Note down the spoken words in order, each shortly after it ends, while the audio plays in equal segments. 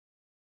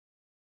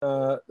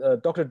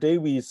Dr.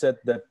 Devi said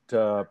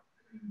that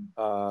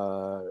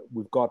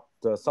we've got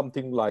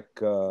something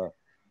like,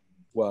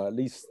 well, at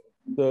least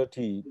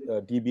 30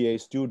 DBA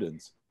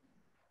students.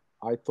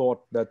 I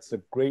thought that's a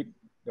great,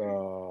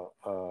 that's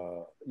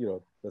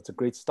a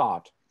great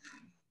start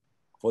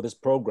for this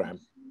program.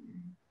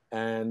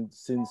 And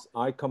since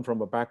I come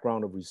from a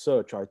background of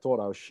research, I thought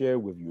I'll share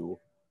with you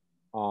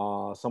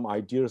some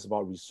ideas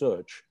about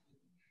research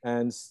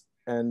and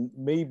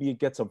maybe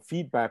get some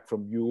feedback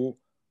from you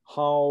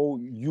how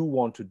you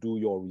want to do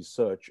your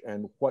research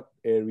and what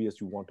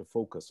areas you want to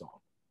focus on,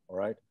 all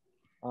right?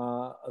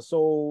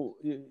 So,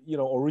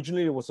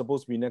 originally it was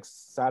supposed to be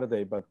next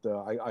Saturday, but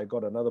I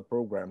got another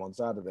program on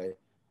Saturday.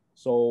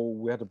 So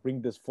we had to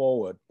bring this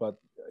forward. But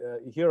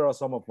here are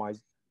some of my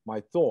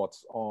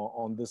thoughts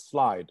on this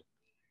slide.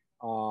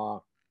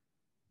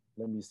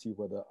 Let me see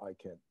whether I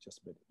can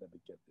just let me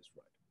get this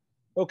right.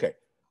 Okay,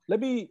 let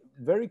me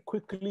very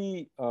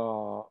quickly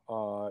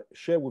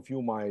share with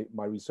you my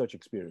research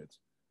experience.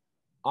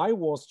 I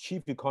was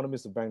chief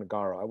economist of Bank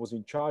Negara. I was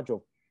in charge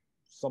of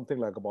something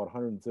like about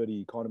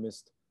 130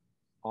 economists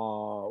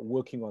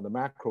working on the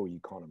macro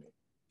economy.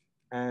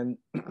 And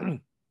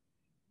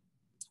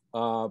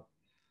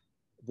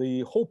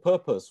the whole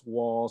purpose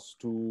was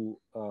to,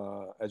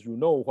 as you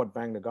know, what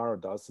Bank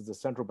Negara does, it's a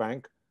central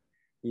bank.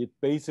 It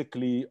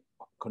basically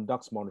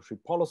conducts monetary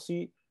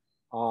policy,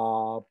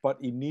 but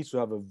it needs to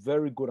have a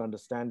very good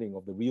understanding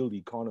of the real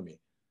economy.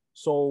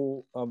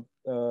 So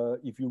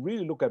if you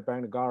really look at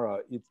Bank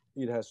Negara,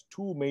 it has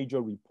two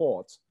major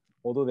reports,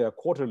 although they are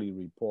quarterly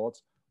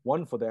reports,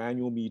 one for the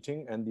annual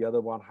meeting and the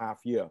other one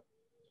half year.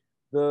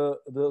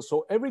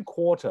 So every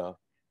quarter,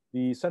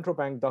 the central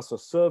bank does a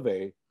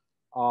survey,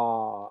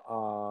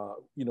 on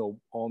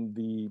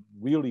the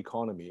real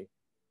economy,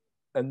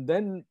 and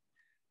then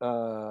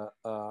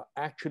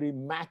actually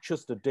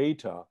matches the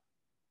data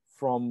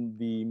from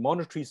the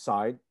monetary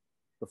side,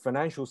 the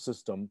financial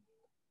system,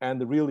 and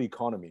the real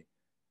economy.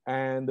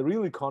 And the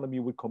real economy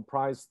would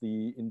comprise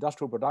the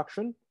industrial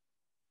production,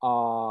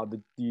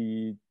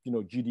 the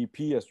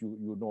GDP, as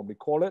you normally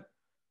call it.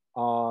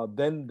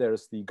 Then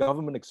there's the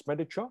government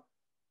expenditure,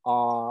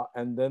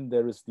 and then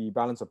there is the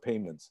balance of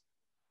payments.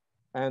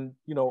 And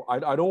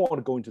I don't want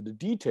to go into the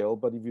detail,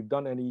 but if you've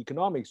done any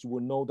economics, you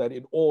will know that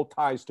it all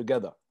ties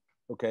together.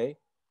 Okay,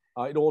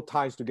 it all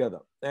ties together,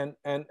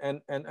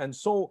 and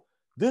so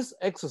this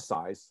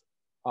exercise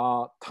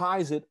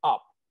ties it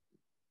up.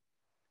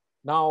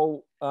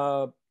 Now,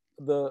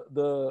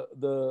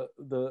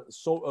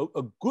 so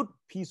a good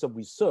piece of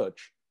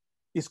research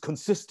is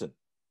consistent.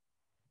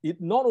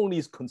 It not only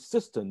is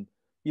consistent,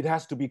 it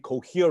has to be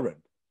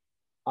coherent.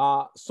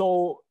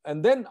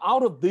 And then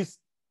out of this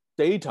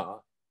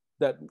data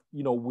that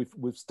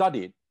we've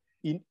studied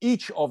in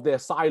each of their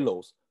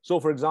silos. So,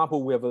 for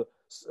example, we have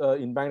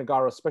in Bank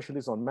Negara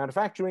specialists on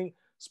manufacturing,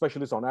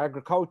 specialists on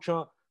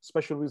agriculture,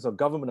 specialists on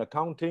government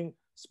accounting,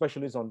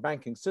 specialists on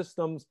banking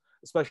systems,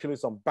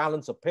 specialists on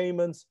balance of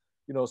payments,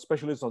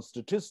 specialists on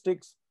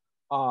statistics.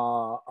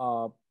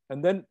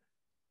 And then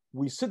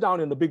we sit down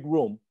in the big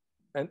room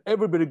and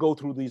everybody go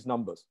through these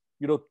numbers.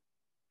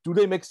 Do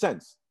they make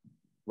sense,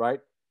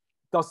 right?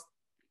 Does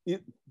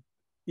it,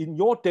 in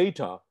your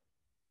data,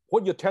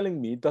 what you're telling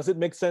me, does it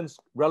make sense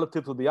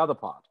relative to the other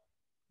part?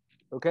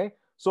 Okay,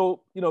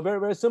 so very,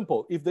 very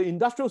simple. If the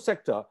industrial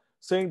sector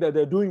saying that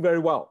they're doing very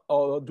well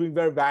or doing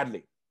very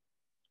badly,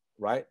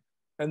 right?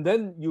 And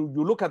then you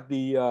look at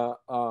the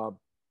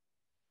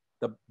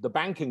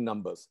banking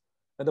numbers,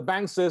 and the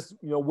bank says,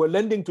 we're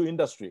lending to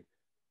industry,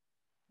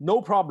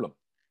 no problem.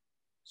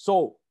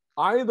 So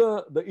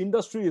either the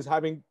industry is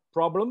having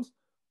problems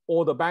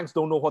or the banks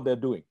don't know what they're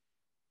doing,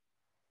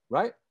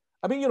 right?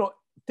 I mean,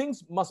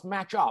 things must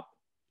match up.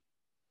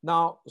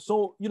 Now,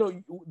 so,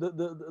 and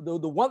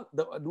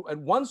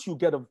once you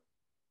get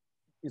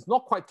it's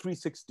not quite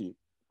 360,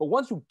 but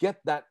once you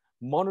get that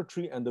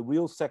monetary and the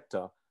real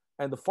sector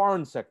and the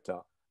foreign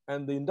sector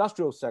and the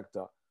industrial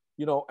sector,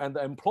 and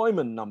the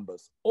employment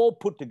numbers all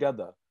put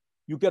together,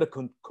 you get a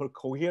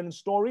coherent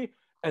story.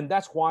 And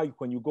that's why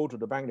when you go to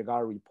the Bank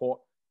Negara report,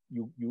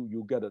 you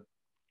get an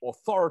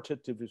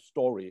authoritative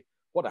story,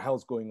 what the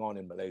hell's going on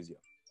in Malaysia.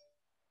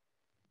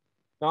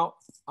 Now,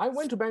 I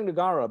went to Bank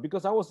Negara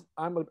because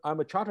I'm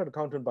a chartered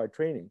accountant by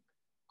training,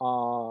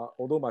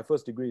 although my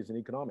first degree is in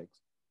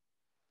economics.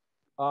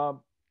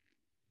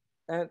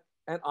 And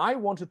I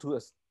wanted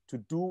to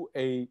do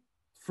a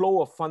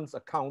flow of funds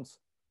accounts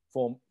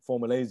for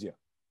Malaysia.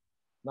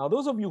 Now,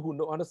 those of you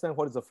who understand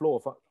what is a flow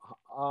of funds,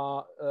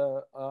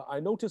 I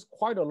noticed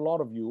quite a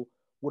lot of you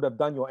would have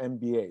done your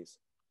MBAs.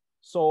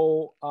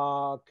 So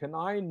can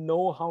I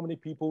know how many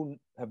people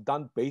have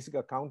done basic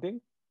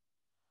accounting?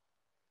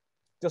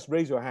 Just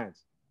raise your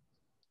hands.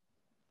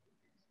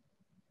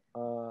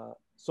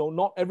 So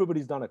not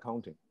everybody's done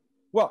accounting.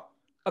 Well,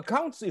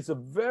 accounts is a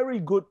very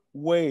good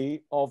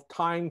way of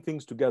tying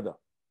things together.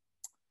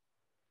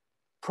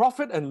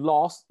 Profit and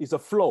loss is a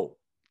flow,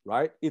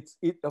 right?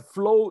 A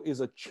flow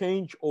is a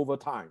change over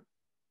time.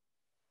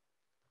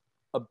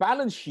 A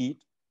balance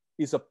sheet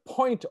is a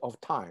point of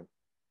time.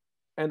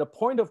 and a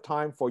point of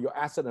time for your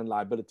asset and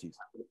liabilities.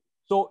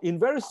 So in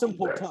very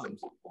simple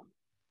terms,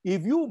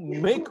 if you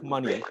make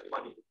money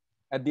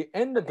at the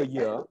end of the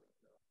year,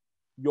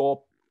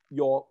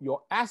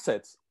 your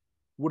assets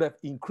would have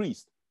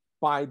increased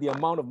by the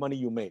amount of money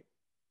you made.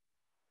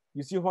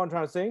 You see what I'm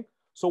trying to say?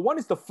 So what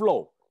is the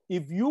flow?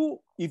 If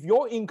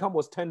your income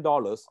was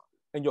 $10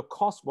 and your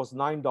cost was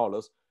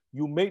 $9,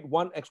 you made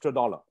 $1 extra,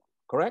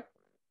 correct?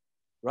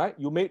 Right?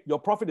 Your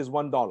profit is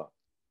 $1.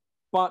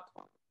 But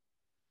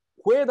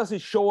where does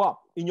it show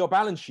up? In your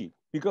balance sheet.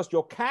 Because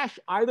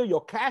either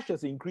your cash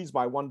has increased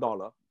by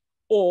 $1,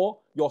 or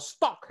your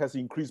stock has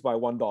increased by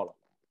 $1,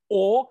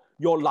 or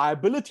your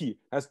liability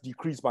has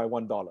decreased by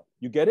 $1.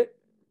 You get it?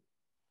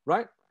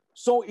 Right?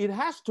 So it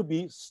has to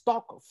be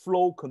stock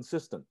flow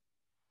consistent.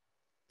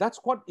 That's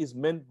what is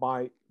meant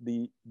by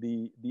the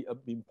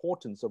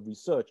importance of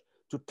research,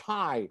 to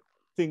tie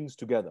things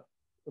together.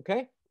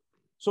 Okay?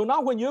 So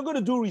now when you're going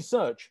to do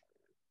research,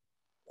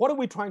 what are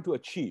we trying to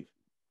achieve?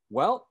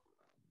 Well,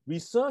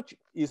 research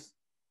is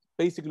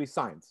basically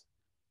science.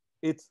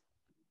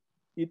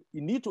 You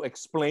need to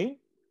explain,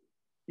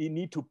 it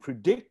needs to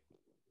predict,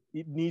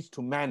 it needs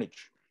to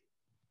manage,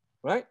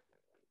 right?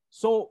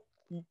 So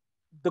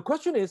the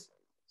question is,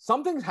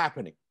 something's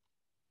happening.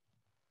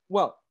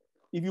 Well,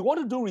 if you want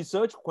to do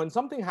research, when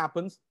something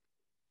happens,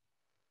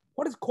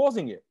 what is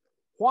causing it?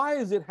 Why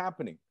is it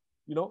happening?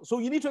 So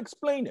you need to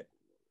explain it.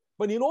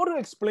 But in order to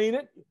explain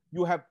it,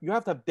 you have to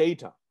have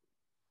data,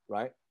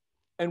 right?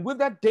 And with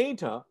that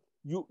data,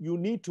 you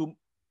need to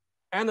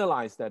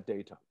analyze that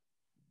data,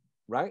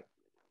 right?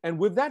 And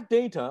with that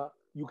data,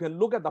 you can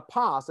look at the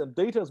past, and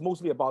data is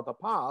mostly about the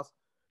past.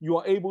 You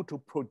are able to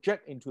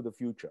project into the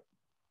future.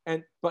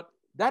 But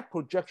that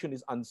projection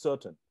is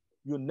uncertain.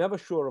 You're never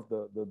sure of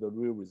the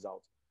real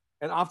results.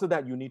 And after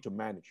that, you need to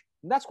manage.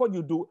 And that's what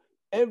you do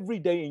every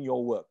day in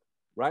your work,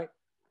 right?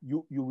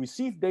 You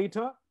receive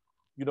data,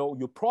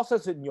 you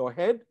process it in your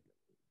head,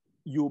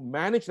 you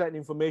manage that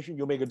information,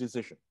 you make a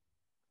decision.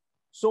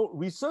 So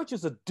research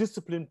is a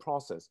disciplined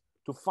process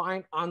to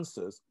find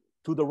answers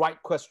to the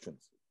right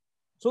questions.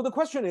 So the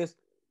question is,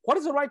 what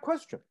is the right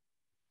question?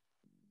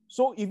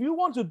 So if you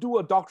want to do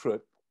a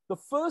doctorate, the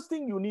first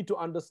thing you need to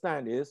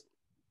understand is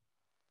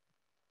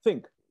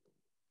think,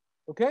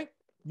 okay?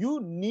 You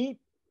need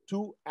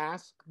to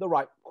ask the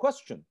right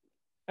question.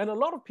 And a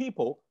lot of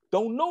people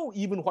don't know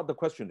even what the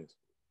question is,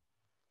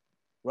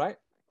 right?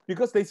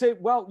 Because they say,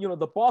 well,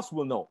 the boss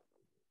will know,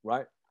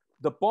 right?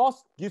 The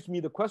boss gives me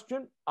the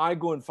question, I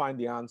go and find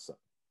the answer.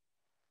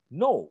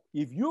 No,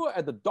 if you're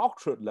at the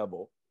doctorate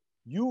level,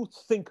 you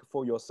think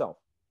for yourself.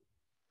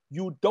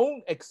 You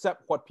don't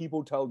accept what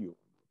people tell you.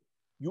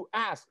 You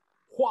ask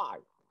why,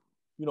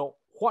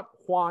 what,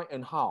 why,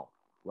 and how,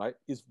 right?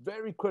 Is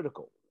very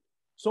critical.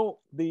 So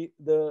the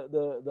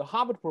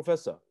Harvard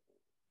professor,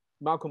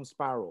 Malcolm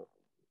Sparrow,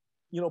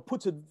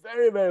 puts it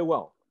very, very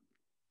well.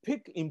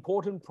 Pick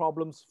important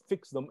problems,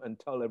 fix them, and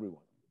tell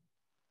everyone.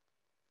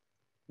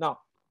 Now,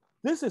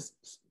 this is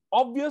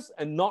obvious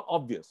and not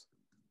obvious.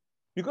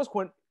 Because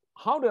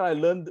how did I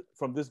learn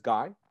from this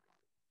guy?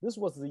 This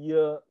was the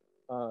year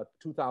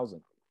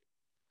 2000.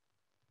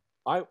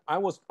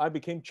 I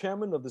became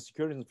chairman of the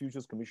Securities and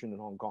Futures Commission in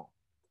Hong Kong,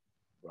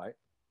 right?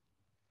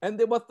 And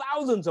there were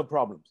thousands of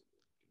problems.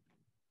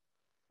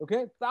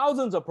 Okay,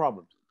 thousands of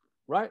problems,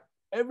 right?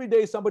 Every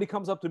day somebody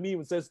comes up to me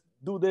and says,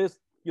 do this,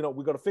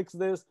 we got to fix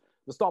this.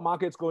 The stock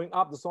market's going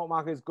up, the stock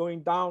market is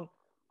going down.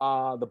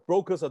 The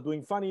brokers are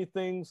doing funny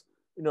things,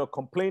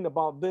 complain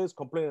about this,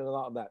 complain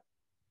about that.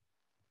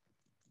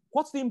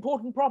 What's the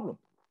important problem?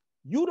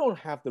 You don't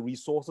have the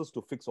resources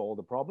to fix all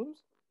the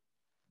problems.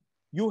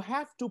 You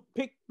have to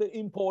pick the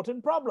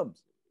important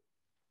problems.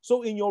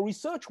 So in your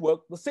research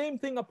work, the same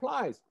thing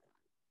applies.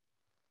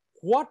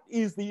 What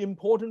is the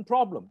important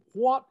problem?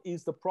 What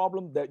is the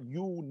problem that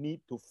you need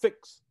to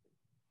fix?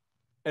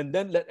 And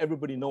then let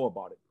everybody know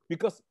about it.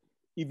 Because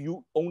if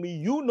only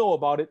you know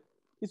about it,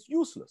 it's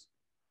useless,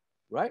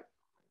 right?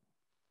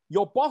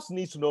 Your boss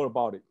needs to know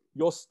about it.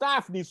 Your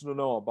staff needs to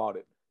know about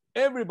it.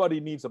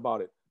 Everybody needs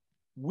about it.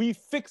 We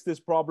fix this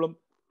problem,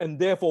 and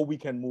therefore we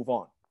can move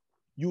on.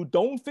 You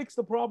don't fix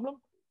the problem,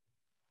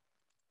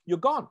 you're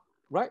gone,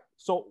 right?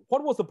 So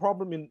what was the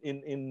problem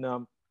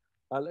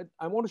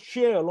I want to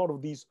share a lot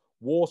of these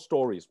war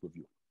stories with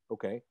you,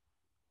 okay?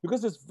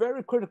 Because it's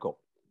very critical.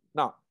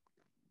 Now,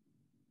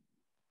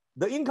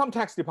 the income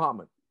tax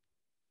department,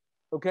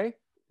 okay?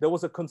 There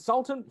was a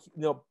consultant,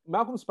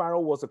 Malcolm Sparrow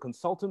was a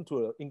consultant to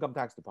the income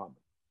tax department.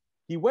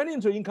 He went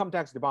into the income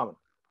tax department.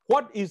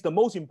 What is the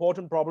most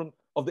important problem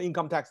of the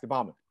income tax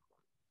department?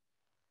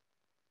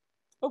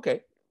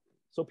 Okay,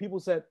 so people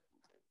said,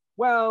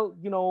 well,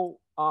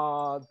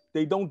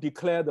 they don't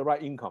declare the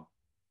right income,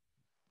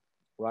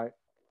 right?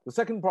 The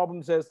second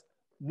problem says,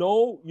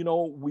 no,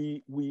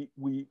 we're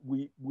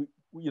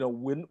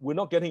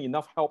not getting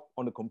enough help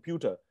on the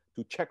computer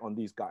to check on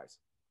these guys.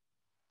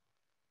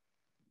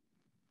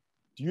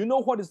 Do you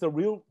know what is the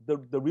real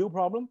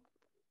problem?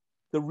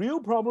 The real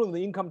problem in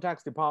the income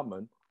tax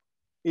department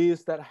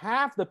is that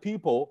half the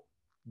people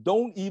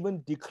don't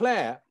even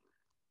declare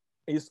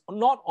is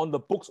not on the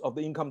books of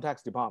the income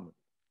tax department.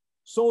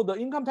 So the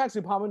income tax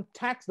department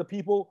tax the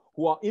people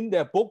who are in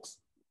their books,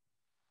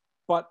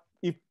 but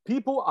if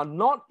people are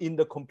not in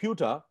the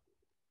computer,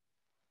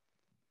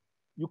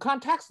 you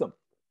can't tax them.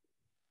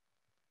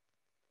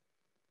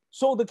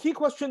 So the key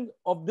question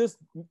of this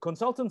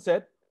consultant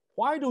said,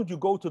 why don't you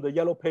go to the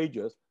yellow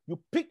pages? You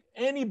pick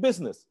any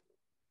business.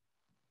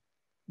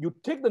 You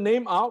take the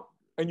name out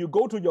and you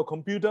go to your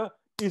computer,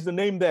 is the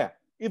name there?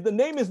 If the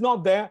name is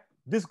not there,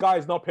 this guy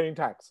is not paying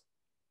tax.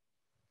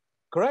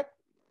 Correct?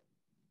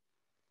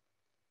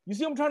 You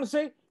see what I'm trying to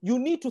say? You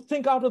need to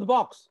think out of the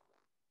box,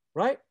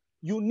 right?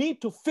 You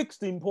need to fix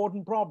the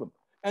important problem.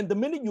 And the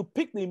minute you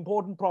pick the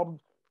important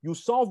problems, you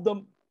solve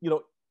them,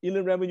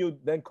 Inland Revenue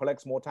then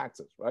collects more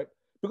taxes, right?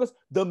 Because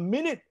the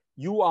minute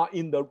you are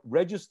in the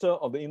register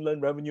of the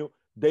Inland Revenue,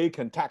 they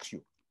can tax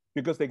you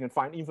because they can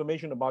find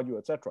information about you,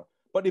 etc.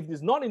 But if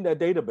it's not in their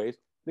database,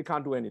 they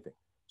can't do anything.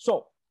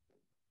 So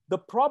the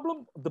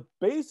problem, the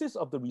basis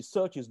of the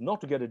research is not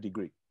to get a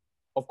degree.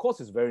 Of course,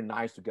 it's very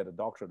nice to get a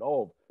doctorate.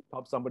 Oh,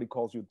 somebody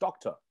calls you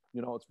doctor.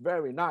 It's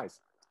very nice.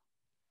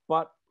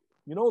 But,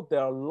 there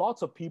are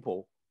lots of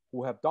people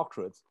who have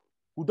doctorates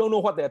who don't know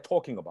what they're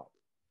talking about.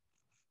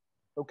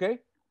 Okay?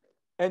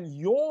 And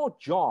your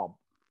job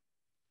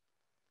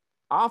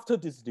after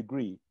this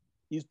degree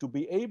is to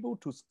be able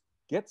to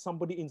get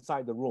somebody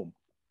inside the room,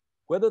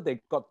 whether they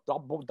got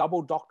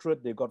double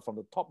doctorate, they got from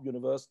the top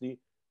university,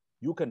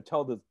 you can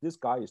tell that this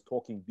guy is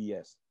talking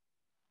BS.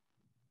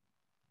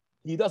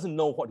 He doesn't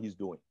know what he's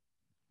doing.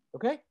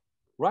 Okay?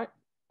 Right?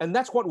 And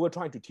that's what we're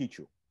trying to teach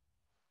you.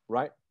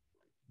 Right?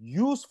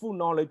 Useful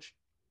knowledge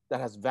that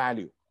has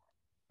value.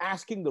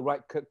 Asking the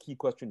right key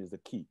question is the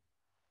key.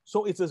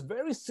 So it's a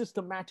very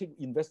systematic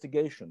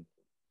investigation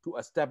to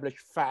establish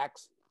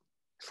facts,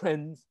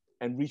 trends,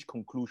 and reach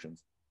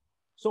conclusions.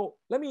 So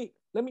let me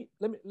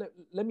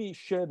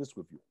share this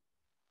with you.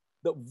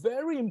 The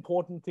very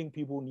important thing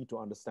people need to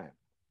understand,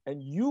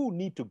 and you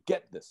need to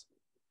get this.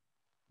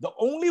 The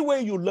only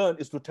way you learn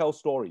is to tell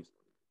stories.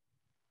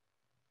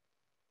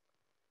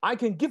 I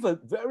can give a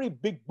very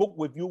big book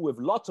with you with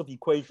lots of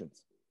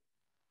equations,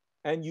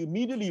 and you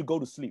immediately go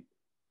to sleep.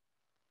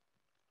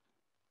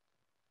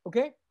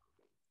 Okay?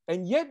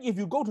 And yet, if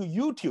you go to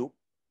YouTube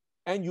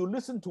and you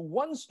listen to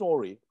one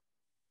story,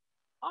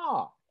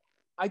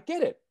 I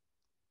get it.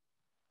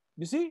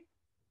 You see?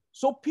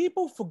 So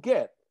people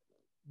forget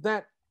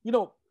that,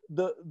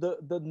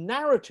 the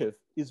narrative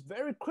is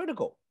very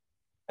critical.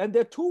 And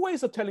there are two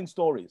ways of telling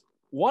stories.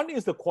 One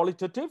is the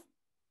qualitative,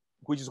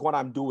 which is what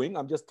I'm doing.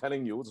 I'm just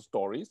telling you the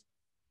stories.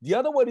 The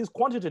other one is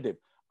quantitative.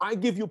 I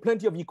give you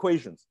plenty of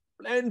equations,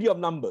 plenty of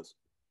numbers,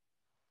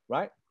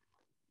 right?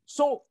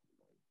 So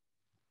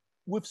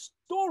with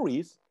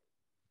stories,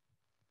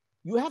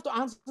 you have to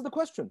answer the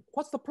question,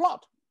 what's the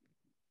plot?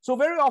 So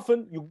very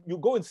often you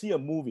go and see a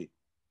movie.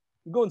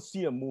 You go and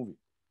see a movie,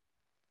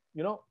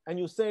 and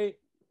you say,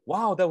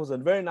 wow, that was a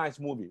very nice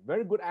movie.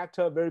 Very good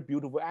actor, very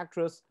beautiful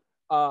actress,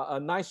 a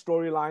nice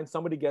storyline.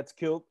 Somebody gets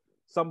killed.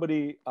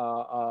 Somebody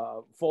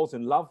falls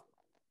in love.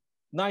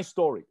 Nice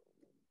story.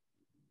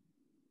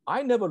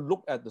 I never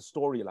look at the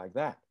story like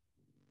that.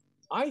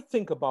 I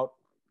think about,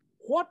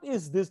 what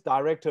is this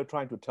director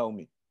trying to tell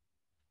me?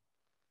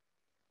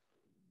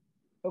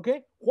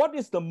 Okay, what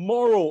is the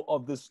moral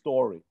of this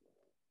story?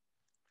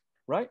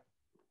 Right?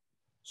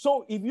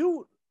 So if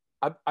you,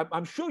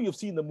 I'm sure you've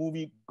seen the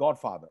movie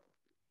Godfather,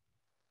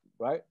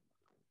 right?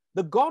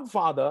 The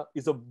Godfather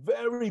is a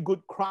very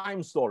good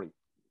crime story,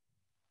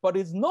 but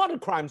it's not a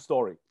crime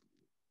story.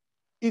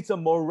 It's a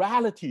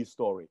morality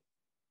story.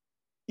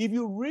 If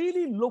you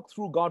really look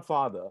through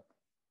Godfather,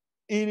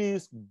 it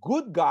is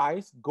good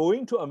guys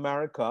going to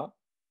America,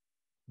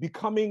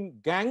 becoming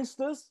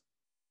gangsters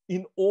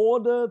in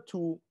order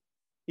to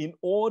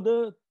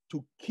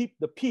keep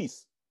the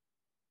peace,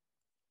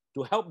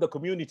 to help the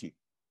community.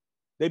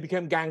 They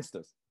became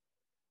gangsters.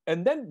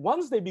 And then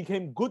once they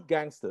became good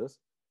gangsters,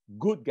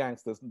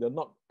 they're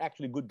not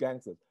actually good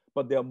gangsters,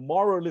 but they're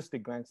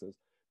moralistic gangsters.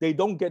 They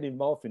don't get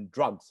involved in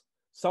drugs.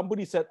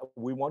 Somebody said,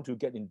 we want to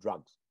get in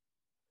drugs.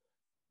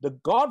 The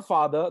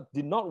Godfather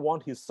did not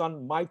want his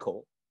son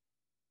Michael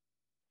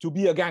to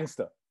be a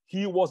gangster.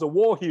 He was a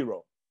war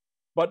hero.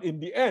 But in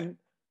the end,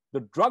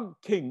 the drug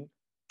king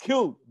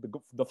killed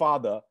the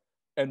father,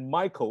 and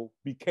Michael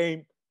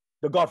became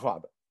the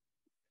Godfather.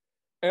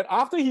 And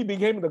after he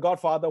became the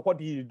Godfather, what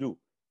did he do?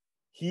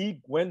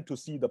 He went to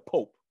see the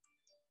Pope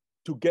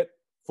to get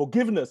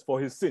forgiveness for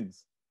his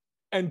sins.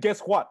 And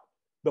guess what?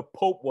 The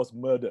Pope was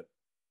murdered.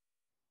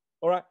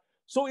 All right?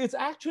 So it's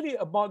actually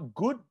about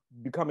good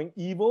becoming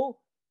evil,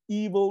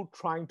 evil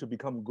trying to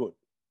become good.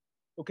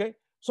 Okay?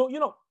 So,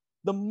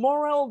 the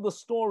moral of the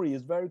story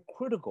is very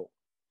critical.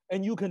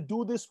 And you can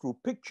do this through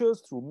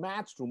pictures, through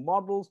maths, through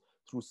models,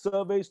 through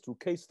surveys, through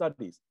case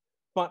studies.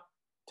 But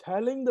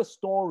telling the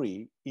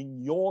story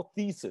in your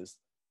thesis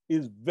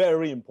is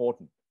very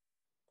important.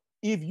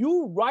 If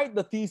you write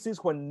the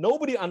thesis when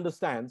nobody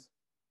understands,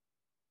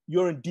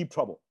 you're in deep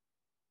trouble.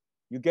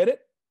 You get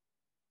it?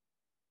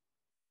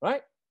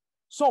 Right?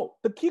 So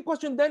the key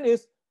question then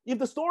is, If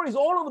the story is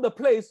all over the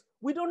place,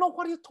 we don't know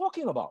what he's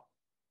talking about.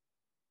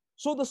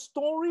 So the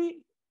story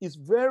is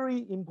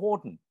very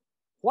important.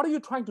 What are you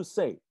trying to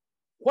say?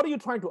 What are you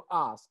trying to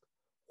ask?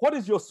 What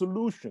is your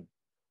solution?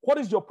 What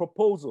is your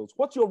proposals?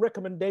 What's your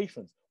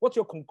recommendations? What's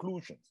your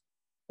conclusions?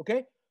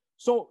 Okay?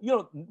 So,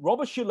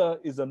 Robert Shiller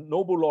is a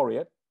Nobel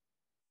laureate.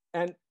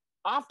 And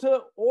after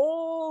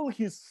all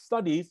his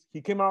studies,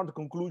 he came around to the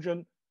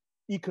conclusion,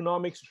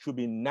 economics should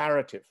be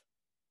narrative.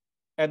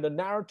 And the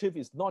narrative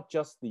is not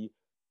just the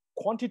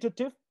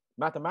quantitative,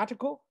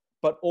 mathematical,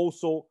 but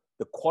also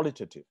the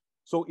qualitative.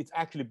 So it's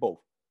actually both.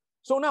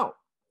 So now,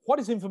 what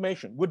is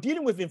information? We're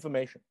dealing with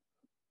information.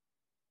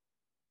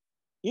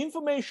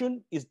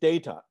 Information is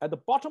data. At the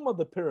bottom of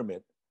the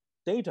pyramid,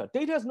 data.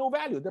 Data has no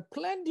value. There are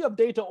plenty of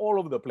data all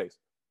over the place.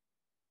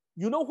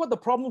 You know what the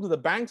problem with the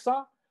banks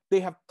are? They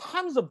have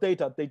tons of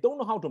data. They don't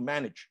know how to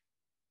manage.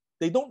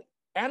 They don't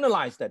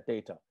analyze that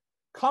data.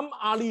 Come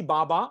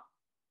Alibaba,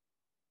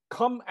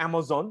 come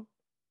Amazon,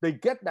 they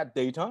get that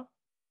data.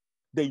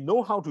 They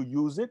know how to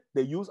use it.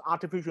 They use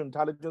artificial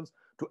intelligence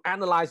to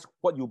analyze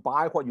what you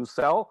buy, what you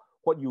sell,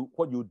 what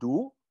you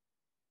do.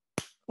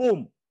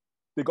 Boom,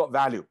 they got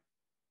value,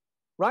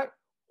 right?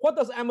 What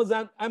does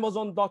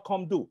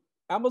Amazon.com do?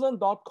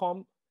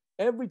 Amazon.com,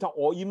 every time,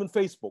 or even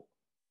Facebook,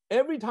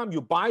 every time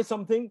you buy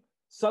something,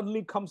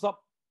 suddenly comes up.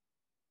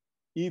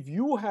 If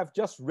you have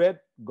just read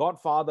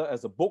Godfather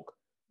as a book,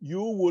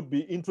 you would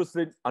be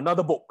interested in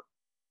another book.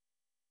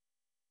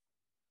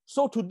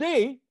 So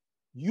today,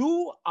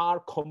 you are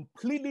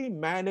completely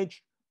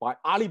managed by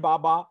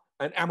Alibaba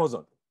and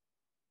Amazon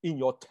in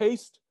your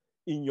taste,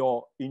 in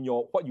your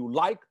what you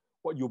like,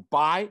 what you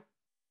buy.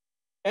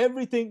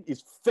 Everything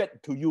is fed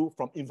to you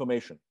from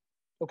information.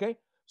 Okay?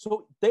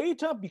 So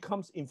data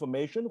becomes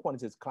information when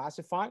it is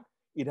classified.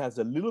 It has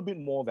a little bit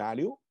more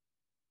value,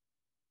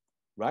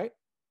 right?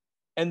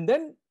 And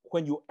then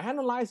when you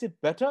analyze it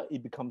better,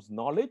 it becomes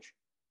knowledge.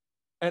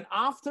 And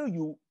after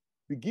you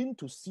begin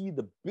to see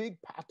the big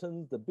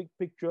patterns, the big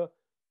picture,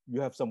 you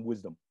have some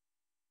wisdom.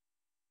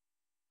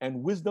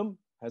 And wisdom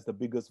has the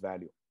biggest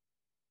value,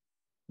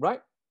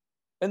 right?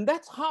 And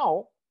that's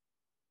how,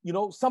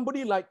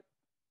 somebody like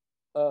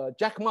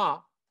Jack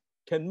Ma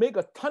can make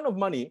a ton of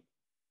money,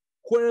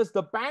 whereas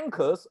the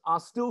bankers are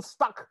still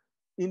stuck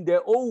in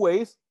their old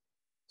ways,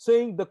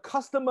 saying the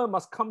customer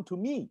must come to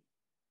me.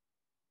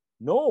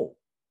 No,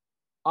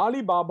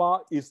 Alibaba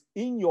is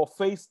in your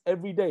face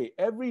every day.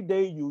 Every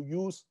day you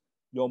use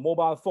your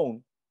mobile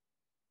phone,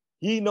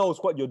 he knows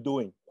what you're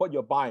doing, what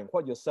you're buying,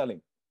 what you're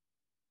selling.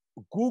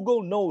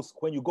 Google knows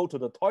when you go to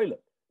the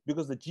toilet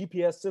because the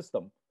GPS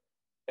system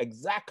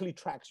exactly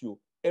tracks you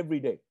every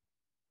day.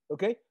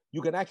 Okay?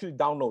 You can actually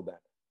download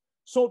that.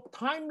 So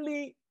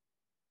timely,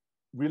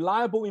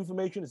 reliable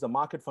information is a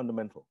market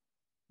fundamental.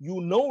 You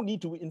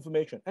need to be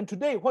information. And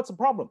today, what's the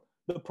problem?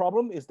 The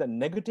problem is that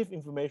negative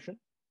information,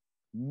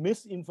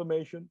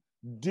 misinformation,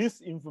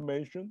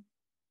 disinformation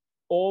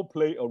all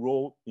play a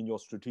role in your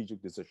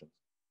strategic decisions.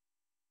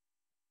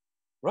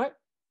 Right?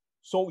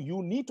 So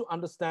you need to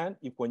understand,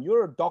 if when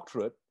you're a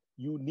doctorate,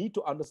 you need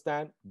to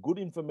understand good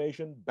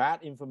information,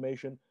 bad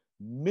information,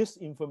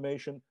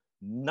 misinformation,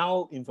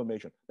 null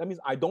information. That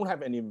means I don't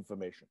have any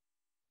information.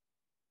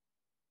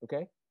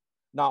 Okay?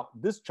 Now,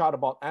 this chart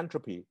about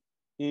entropy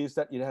is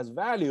that it has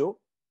value,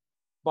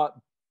 but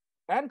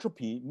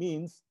entropy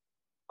means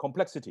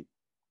complexity.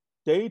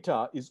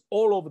 Data is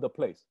all over the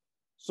place.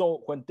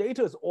 So when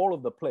data is all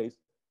over the place,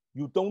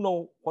 you don't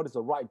know what is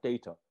the right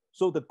data.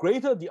 So the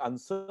greater the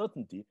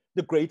uncertainty,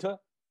 the greater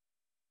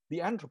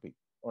the entropy,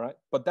 all right?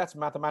 But that's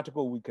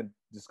mathematical, we can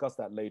discuss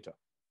that later.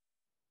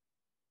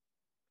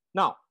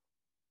 Now,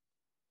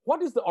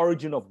 what is the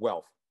origin of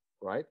wealth,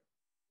 right?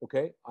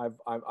 Okay, I've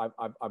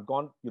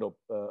gone,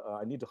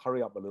 I need to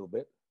hurry up a little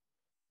bit.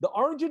 The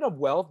origin of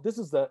wealth, this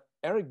is the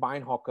Eric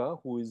Beinhocker,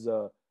 who is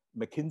a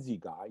McKinsey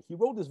guy. He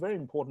wrote this very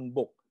important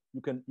book.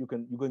 You can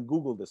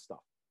Google this stuff.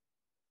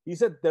 He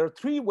said there are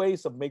three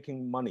ways of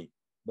making money.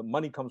 The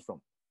money comes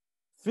from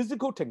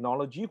physical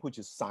technology, which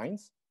is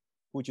science,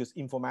 which is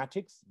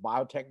informatics,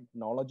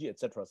 biotechnology, et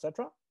cetera, et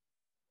cetera.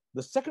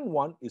 The second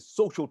one is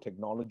social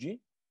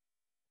technology,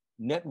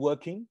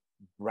 networking,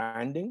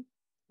 branding,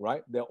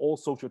 right? They're all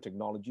social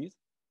technologies.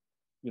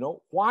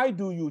 Why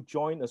do you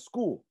join a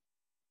school?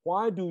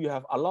 Why do you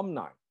have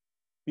alumni?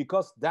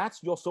 Because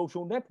that's your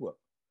social network.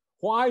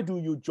 Why do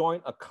you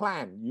join a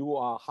clan? You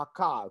are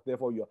Hakka,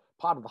 therefore you're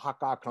part of the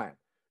Hakka clan.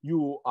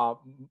 You are,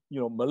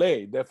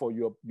 Malay, therefore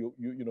you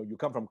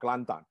come from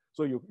Kelantan.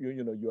 So you're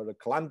a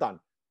Kelantan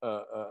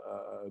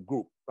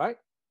group, right?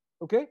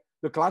 Okay,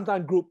 the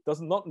Kelantan group does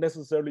not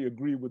necessarily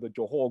agree with the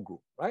Johor group,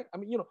 right? I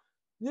mean,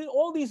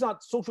 all these are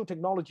social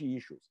technology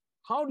issues.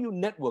 How do you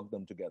network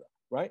them together,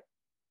 right?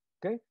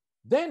 Okay,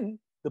 then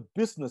the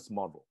business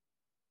model.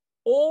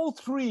 All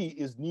three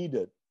is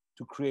needed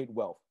to create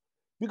wealth.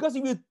 Because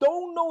if you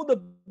don't know the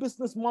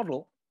business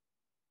model,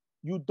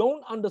 you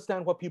don't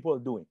understand what people are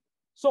doing.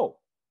 So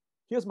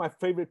here's my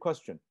favorite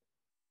question.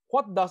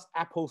 What does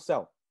Apple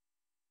sell?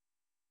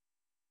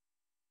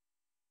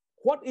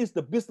 What is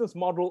the business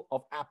model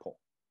of Apple?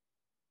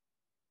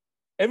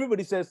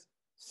 Everybody says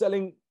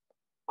selling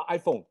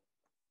iPhone.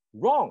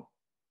 Wrong.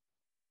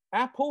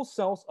 Apple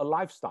sells a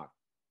lifestyle.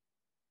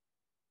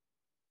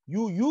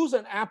 You use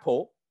an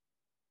Apple,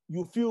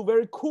 you feel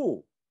very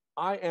cool.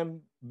 I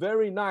am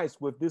very nice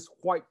with this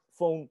white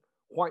phone,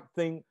 white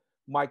thing.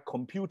 My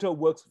computer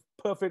works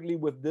perfectly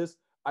with this.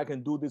 I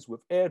can do this with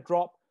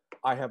AirDrop.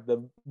 I have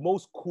the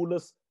most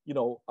coolest,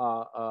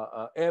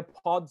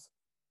 AirPods,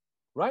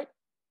 right?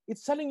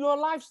 It's selling you a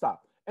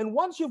lifestyle. And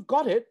once you've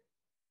got it,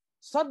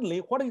 suddenly,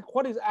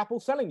 what is Apple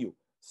selling you?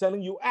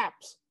 Selling you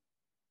apps.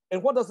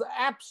 And what does the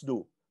apps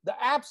do? The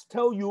apps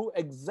tell you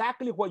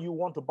exactly what you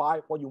want to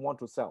buy, what you want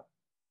to sell.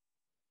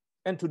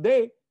 And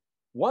today,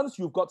 once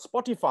you've got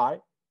Spotify,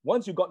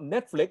 once you've got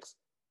Netflix,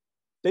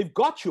 they've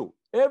got you.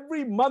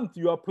 Every month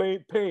you are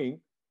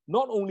paying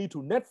not only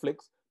to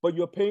Netflix, but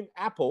you're paying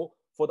Apple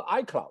for the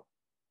iCloud.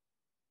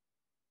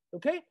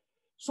 Okay?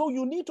 So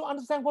you need to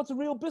understand what's the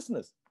real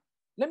business.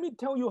 Let me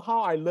tell you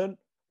how I learned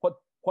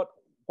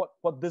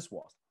what this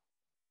was.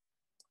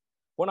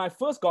 When I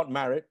first got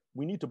married,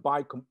 we need to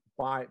buy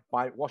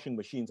washing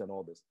machines and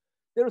all this.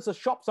 There is a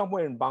shop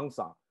somewhere in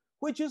Bangsa,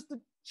 which is the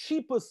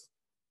cheapest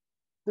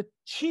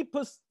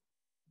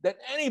than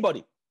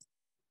anybody.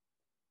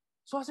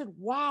 So I said,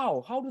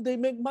 wow, how do they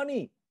make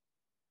money?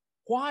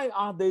 Why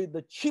are they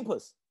the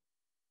cheapest?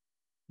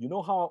 You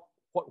know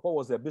what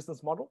was their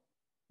business model?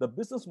 The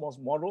business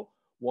model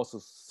was to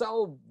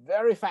sell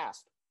very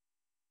fast.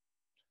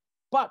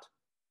 But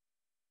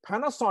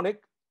Panasonic,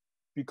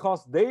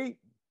 because they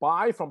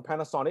buy from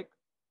Panasonic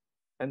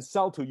and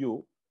sell to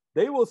you,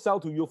 they will sell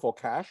to you for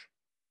cash.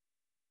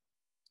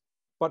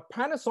 But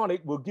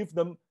Panasonic will give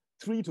them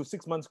 3 to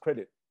 6 months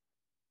credit.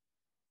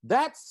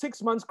 That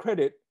 6 months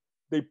credit,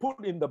 they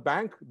put in the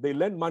bank, they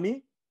lend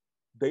money,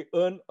 they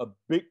earn a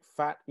big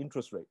fat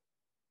interest rate.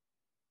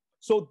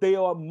 So they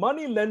are a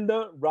money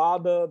lender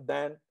rather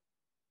than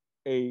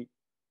a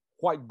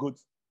white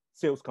goods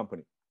sales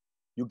company.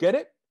 You get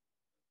it?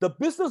 The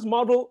business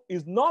model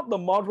is not the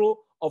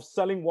model of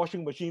selling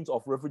washing machines,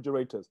 of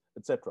refrigerators,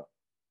 etc.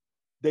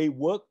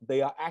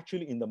 They are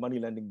actually in the money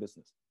lending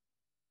business,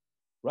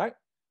 right?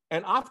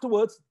 And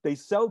afterwards, they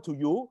sell to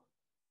you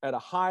at a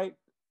high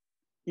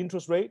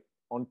interest rate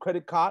on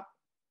credit card.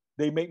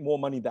 They make more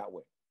money that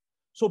way.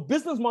 So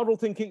business model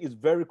thinking is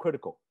very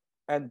critical.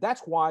 And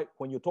that's why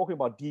when you're talking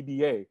about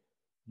DBA,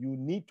 you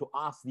need to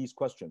ask these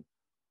questions.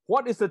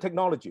 What is the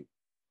technology?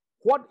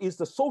 What is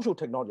the social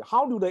technology?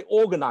 How do they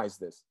organize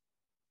this?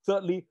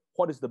 Thirdly,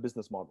 what is the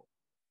business model?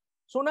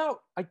 So now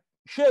I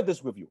share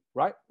this with you,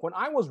 right? When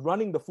I was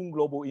running the Fung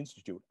Global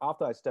Institute,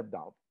 after I stepped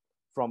down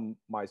from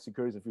my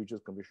Securities and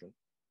Futures Commission,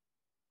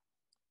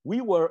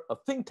 we were a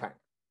think tank.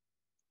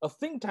 A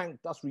think tank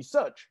does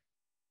research,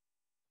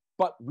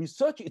 but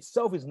research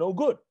itself is no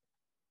good.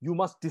 You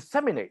must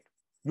disseminate.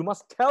 You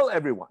must tell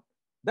everyone.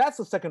 That's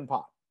the second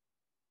part,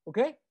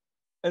 okay?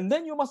 And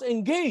then you must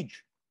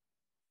engage.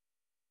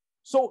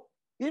 So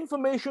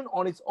information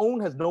on its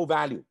own has no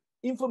value.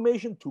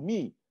 Information to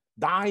me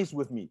dies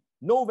with me,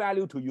 no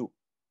value to you.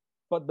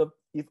 But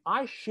if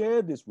I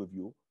share this with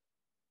you,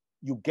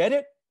 you get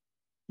it,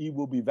 it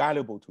will be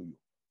valuable to you.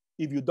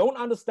 If you don't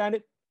understand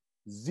it,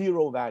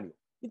 zero value.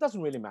 It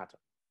doesn't really matter,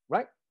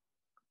 right?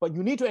 But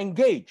you need to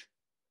engage.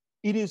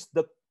 It is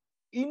the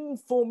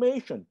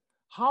information.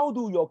 How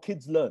do your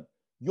kids learn?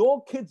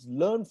 Your kids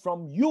learn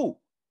from you,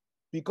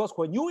 because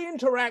when you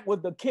interact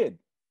with the kid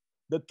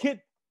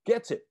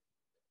gets it.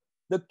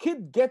 The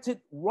kid gets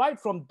it right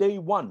from day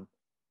one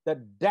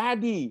that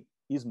daddy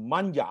is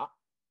manja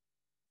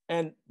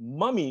and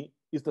mommy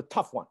is the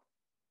tough one.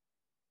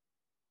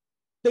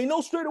 They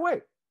know straight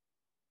away,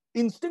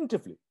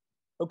 instinctively,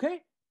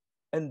 okay?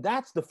 And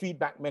that's the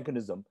feedback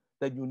mechanism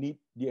that you need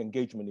the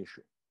engagement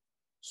issue.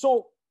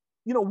 So,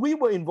 we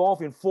were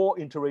involved in 4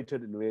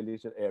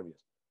 interrelated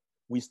areas.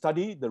 We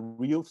studied the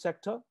real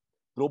sector,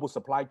 global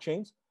supply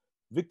chains.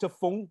 Victor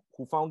Fung,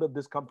 who founded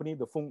this company,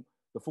 the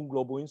Fung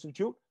Global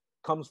Institute,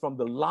 comes from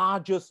the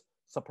largest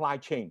supply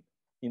chain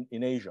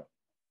in Asia.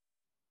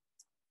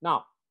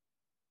 Now,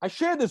 I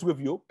share this with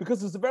you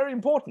because it's very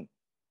important.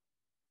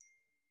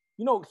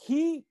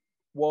 He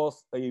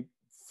was a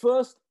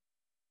first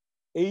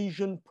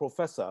Asian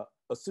professor,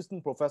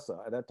 assistant professor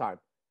at that time,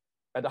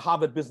 at the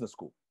Harvard Business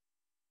School.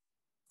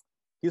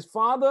 His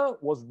father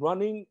was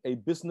running a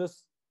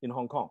business in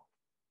Hong Kong.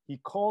 He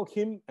called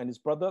him and his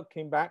brother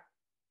came back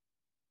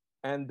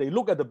and they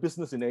looked at the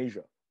business in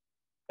Asia.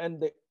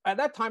 And at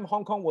that time,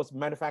 Hong Kong was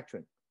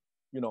manufacturing,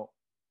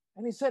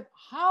 And he said,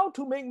 how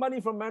to make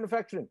money from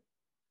manufacturing?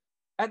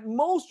 At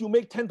most, you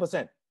make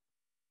 10%,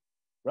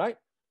 right?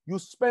 You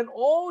spend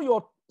all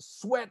your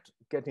sweat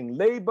getting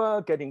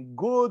labor, getting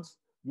goods,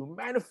 you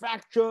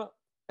manufacture,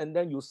 and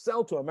then you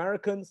sell to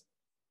Americans,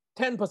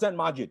 10%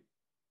 margin.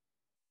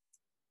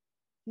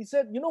 He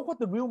said, you know what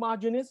the real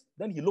margin is?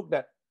 Then he looked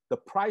at the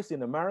price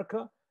in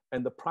America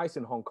and the price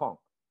in Hong Kong,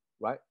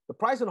 right? The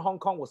price in Hong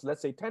Kong was,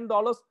 let's say,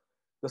 $10.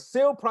 The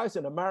sale price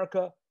in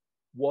America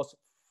was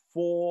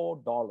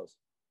 $4,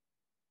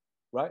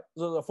 right?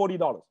 So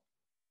 $40.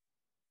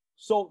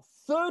 So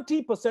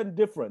 30%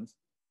 difference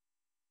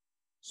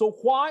So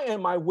why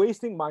am I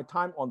wasting my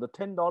time on the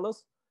 $10?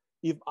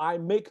 If I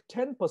make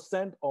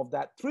 10% of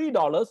that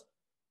 $3,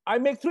 I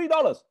make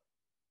 $3.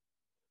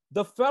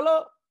 The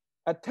fella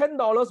at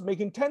 $10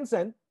 making 10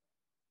 cents,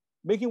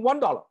 making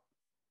 $1.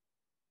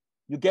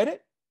 You get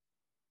it?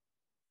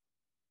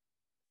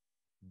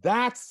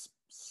 That's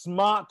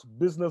smart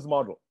business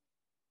model.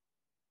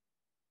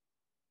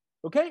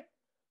 Okay?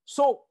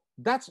 So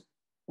that's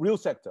real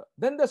sector.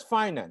 Then there's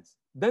finance.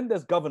 Then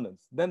there's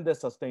governance. Then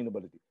there's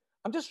sustainability.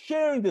 I'm just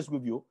sharing this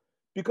with you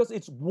because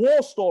it's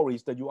war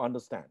stories that you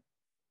understand.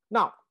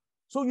 Now,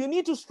 so you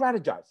need to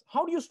strategize.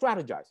 How do you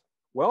strategize?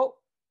 Well,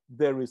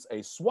 there is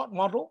a SWOT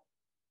model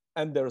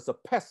and there is a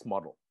PEST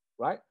model,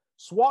 right?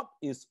 SWOT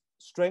is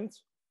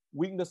strengths,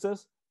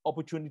 weaknesses,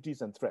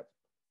 opportunities, and threats.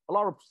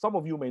 Some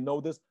of you may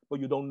know this, but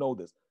you don't know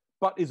this.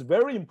 But it's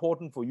very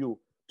important for you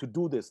to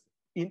do this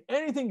in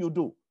anything you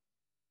do.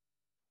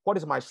 What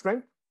is my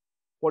strength?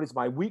 What is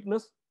my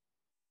weakness?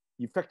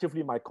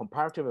 Effectively, my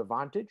comparative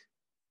advantage.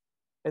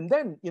 And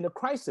then in a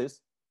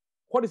crisis,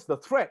 what is the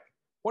threat?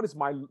 What is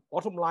my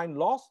bottom line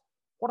loss?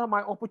 What are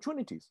my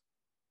opportunities,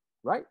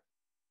 right?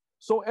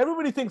 So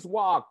everybody thinks,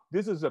 wow,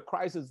 this is a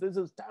crisis. This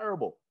is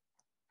terrible.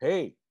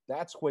 Hey,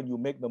 that's when you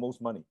make the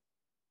most money.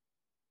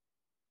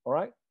 All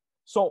right?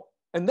 So,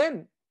 and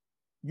then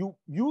you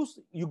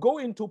go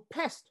into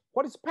PEST.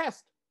 What is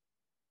PEST?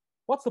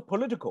 What's the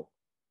political?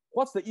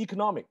 What's the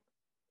economic?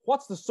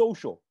 What's the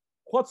social?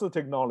 What's the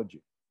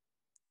technology?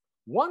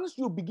 Once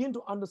you begin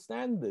to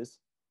understand this,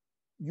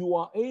 you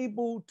are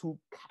able to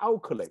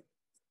calculate.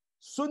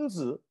 Sun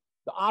Tzu,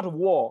 the art of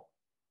war,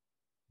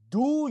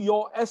 do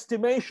your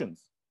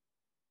estimations.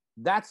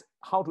 That's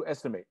how to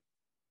estimate.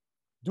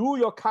 Do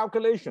your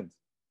calculations.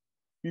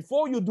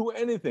 Before you do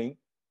anything,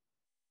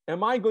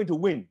 am I going to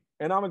win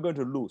and am I going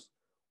to lose?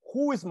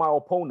 Who is my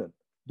opponent?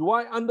 Do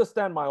I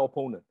understand my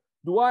opponent?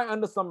 Do I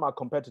understand my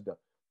competitor?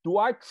 Do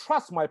I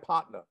trust my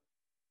partner?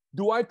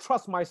 Do I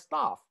trust my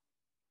staff?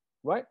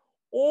 Right?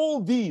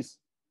 All these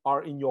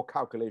are in your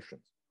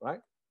calculations,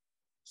 right?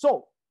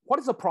 So what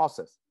is the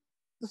process?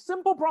 The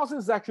simple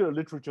process is actually a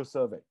literature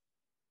survey.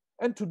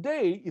 And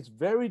today it's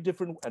very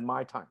different at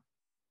my time.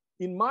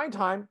 In my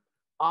time,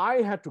 I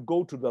had to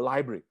go to the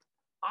library.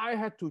 I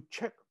had to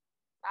check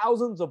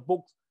thousands of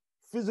books,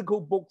 physical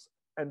books,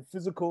 and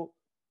physical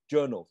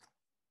journals.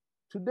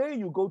 Today,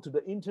 you go to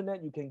the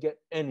internet, you can get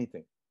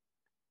anything.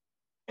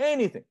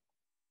 Anything.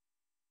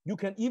 You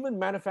can even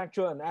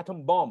manufacture an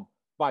atom bomb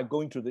by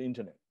going to the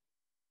internet.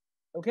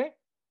 Okay?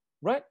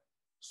 Right?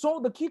 So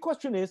the key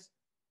question is,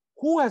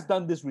 who has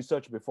done this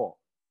research before?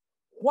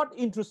 What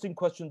interesting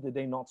questions did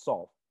they not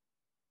solve?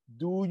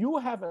 Do you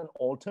have an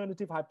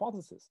alternative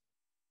hypothesis?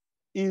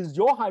 Is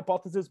your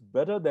hypothesis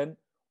better than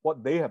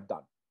what they have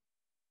done?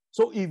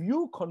 So if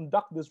you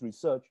conduct this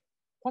research,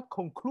 what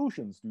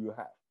conclusions do you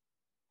have?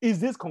 Is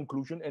this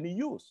conclusion any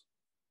use?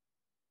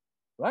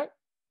 Right?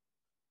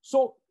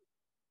 So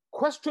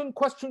question.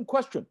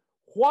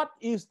 What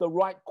is the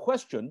right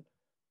question?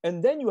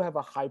 And then you have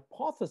a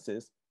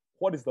hypothesis.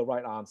 What is the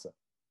right answer?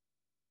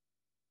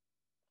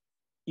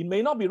 It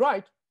may not be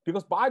right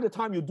because by the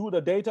time you do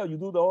the data, you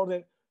do the whole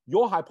thing,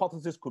 your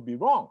hypothesis could be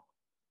wrong.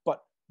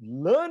 But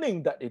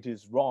learning that it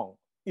is wrong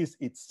is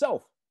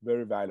itself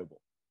very valuable.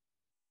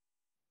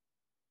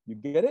 You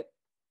get it?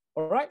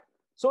 All right.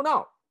 So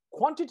now,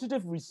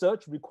 quantitative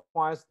research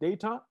requires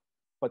data,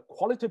 but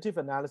qualitative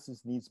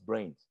analysis needs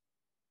brains.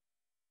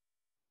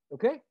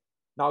 Okay?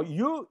 Now,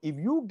 if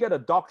you get a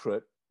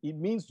doctorate, it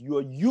means you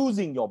are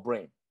using your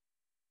brain.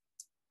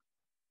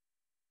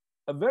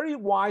 A very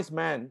wise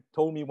man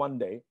told me one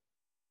day,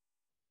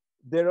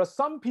 there are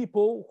some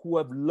people who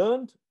have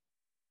learned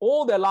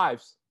all their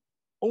lives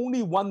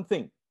only one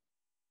thing.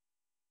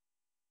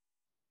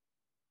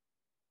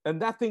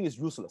 And that thing is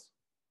useless.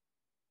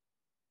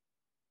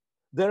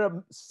 There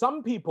are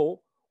some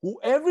people who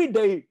every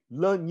day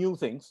learn new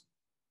things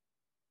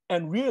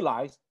and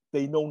realize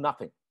they know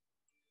nothing.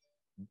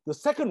 The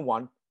second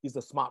one is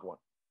the smart one.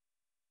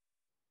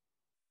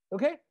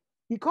 Okay?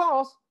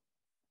 Because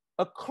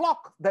a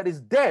clock that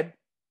is dead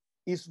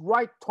is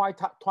right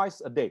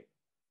twice a day.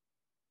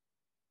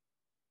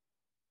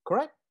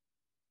 Correct?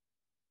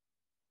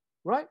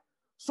 Right?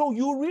 So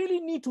you really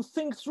need to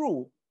think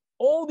through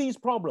all these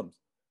problems.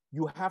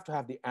 You have to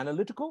have the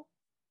analytical,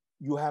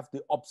 you have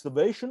the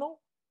observational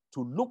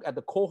to look at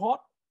the cohort.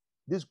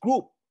 This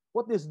group,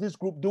 what is this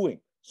group doing?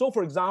 So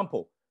for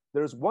example,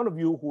 there's one of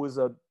you who is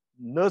a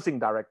nursing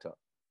director.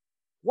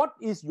 What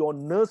is your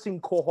nursing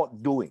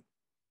cohort doing?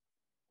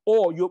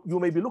 Or you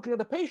may be looking at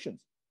the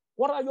patients.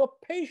 What are your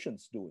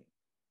patients doing?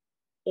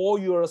 Or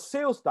you're a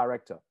sales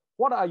director.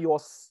 What are your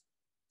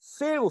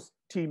sales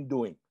team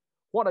doing?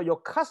 What are your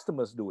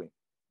customers doing?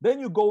 Then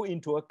you go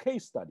into a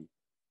case study.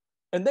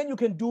 And then you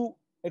can do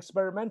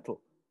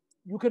experimental.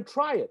 You can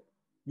try it.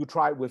 You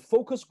try it with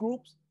focus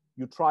groups.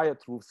 You try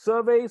it through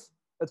surveys,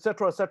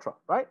 etc.,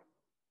 right?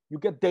 You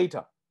get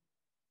data.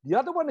 The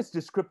other one is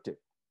descriptive.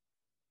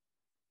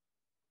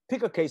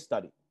 Pick a case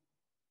study,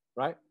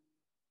 right?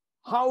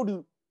 How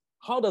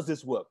does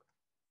this work?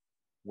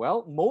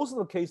 Well, most of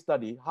the case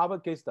study,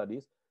 Harvard case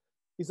studies,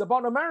 It's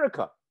about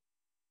America.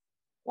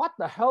 What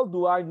the hell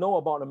do I know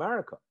about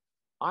America?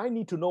 I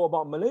need to know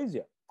about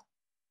Malaysia,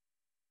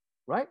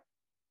 right?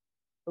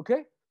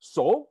 Okay,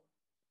 so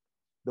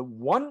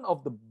one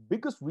of the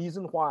biggest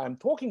reasons why I'm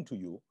talking to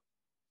you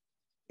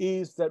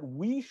is that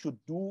we should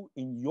do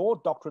in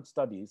your doctorate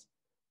studies,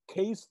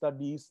 case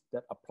studies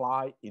that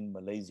apply in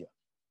Malaysia.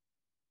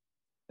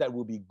 That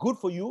will be good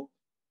for you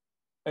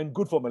and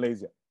good for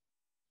Malaysia.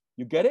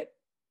 You get it?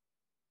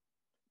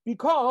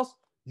 Because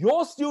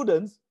your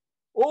students,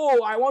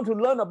 oh, I want to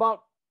learn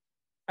about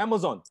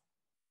Amazon.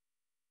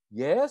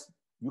 Yes,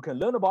 you can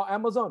learn about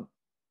Amazon.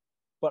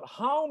 But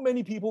how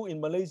many people in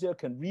Malaysia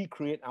can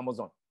recreate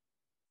Amazon?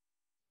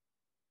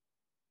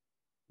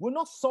 We're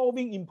not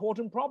solving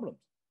important problems.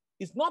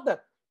 It's not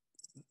that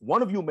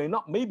one of you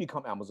may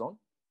become Amazon,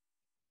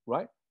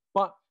 right?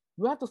 But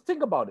you have to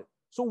think about it.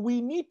 So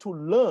we need to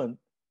learn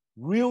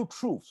real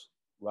truths,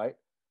 right?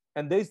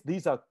 And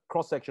these are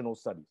cross-sectional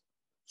studies.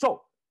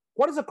 So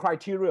what is the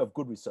criteria of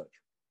good research?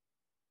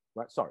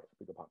 Right? Sorry,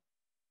 beg your pardon.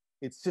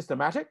 It's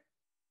systematic,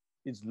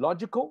 it's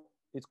logical,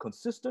 it's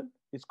consistent,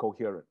 it's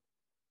coherent.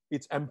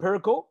 It's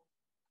empirical.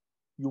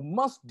 You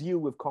must deal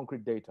with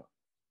concrete data.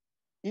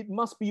 It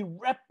must be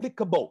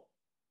replicable.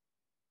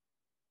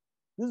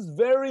 This is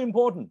very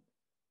important.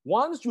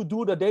 Once you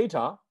do the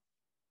data,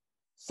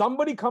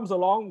 somebody comes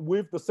along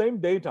with the same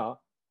data,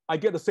 I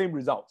get the same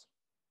results.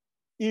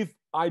 If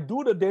I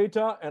do the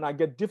data and I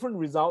get different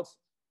results,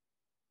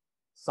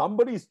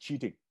 somebody is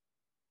cheating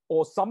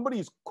or somebody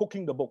is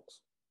cooking the books.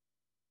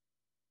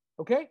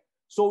 Okay?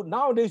 So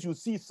nowadays you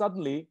see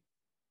suddenly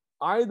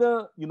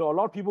either, a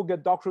lot of people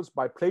get doctorates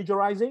by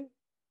plagiarizing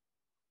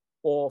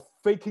or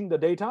faking the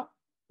data.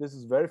 This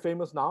is very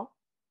famous now.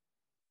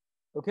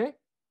 Okay?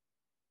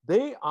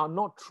 They are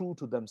not true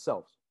to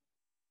themselves.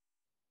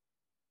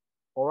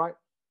 All right?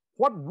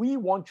 What we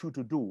want you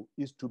to do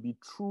is to be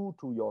true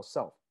to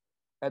yourself.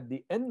 At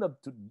the end of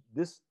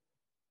this,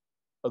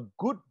 a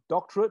good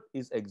doctorate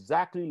is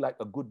exactly like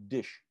a good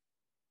dish.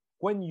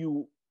 When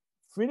you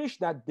finish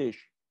that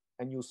dish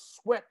and you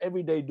sweat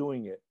every day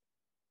doing it,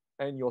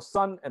 and your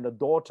son and a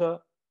daughter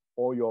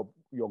or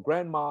your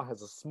grandma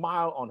has a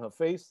smile on her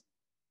face,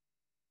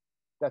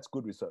 that's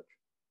good research.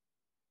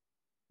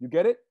 You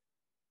get it?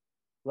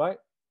 Right?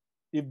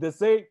 If they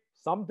say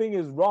something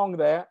is wrong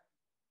there,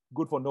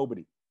 good for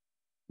nobody.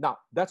 Now,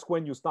 that's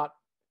when you start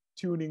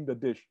tuning the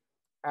dish.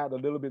 Add a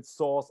little bit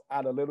sauce,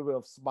 add a little bit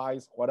of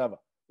spice, whatever,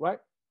 right?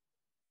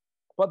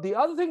 But the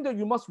other thing that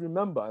you must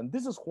remember, and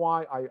this is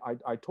why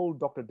I told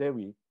Dr.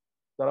 Devi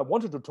that I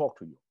wanted to talk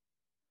to you,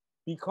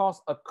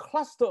 because a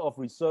cluster of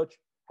research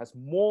has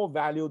more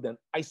value than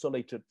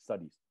isolated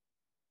studies.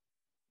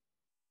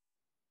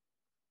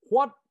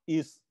 What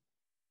is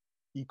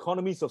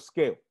economies of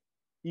scale?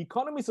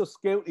 Economies of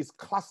scale is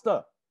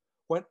cluster.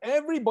 When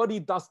everybody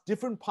does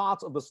different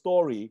parts of the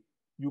story,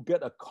 you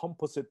get a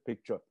composite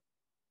picture.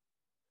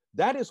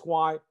 That is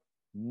why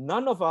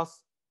none of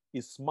us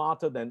is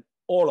smarter than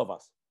all of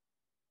us.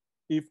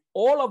 If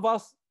all of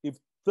us, if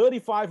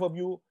 35 of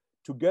you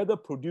together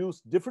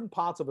produce different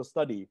parts of a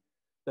study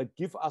that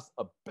give us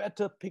a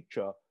better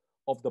picture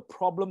of the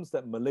problems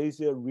that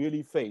Malaysia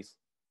really face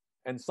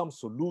and some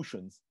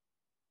solutions,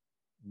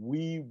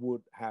 we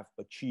would have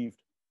achieved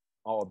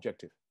our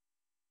objective.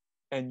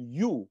 And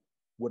you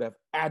would have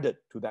added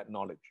to that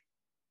knowledge.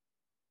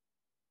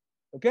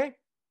 Okay?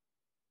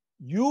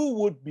 You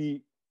would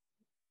be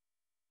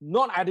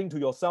not adding to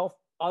yourself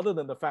other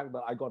than the fact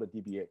that I got a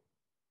DBA,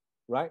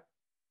 right?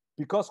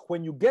 Because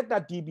when you get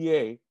that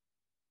DBA,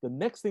 the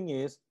next thing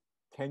is,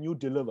 can you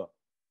deliver?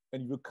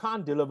 And if you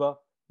can't deliver,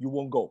 you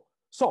won't go.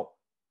 So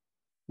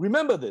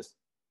remember this,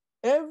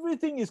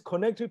 everything is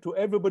connected to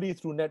everybody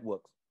through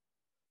networks.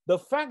 The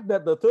fact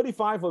that the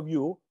 35 of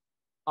you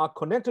are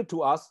connected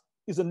to us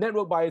is a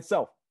network by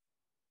itself.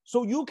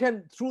 So you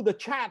can, through the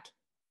chat,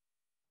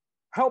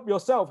 help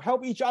yourself,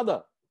 help each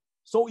other.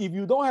 So if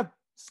you don't have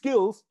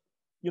skills,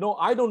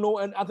 I don't know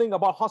anything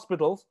about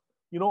hospitals,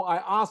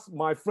 I ask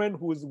my friend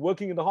who is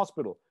working in the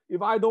hospital.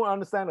 If I don't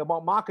understand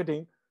about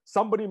marketing,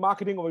 somebody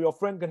marketing or your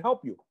friend can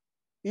help you.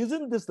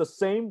 Isn't this the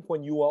same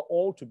when you are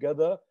all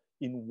together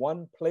in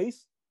one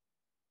place?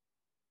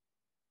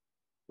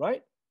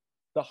 Right?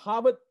 The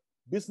Harvard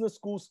Business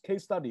School's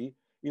case study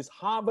is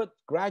Harvard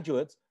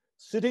graduates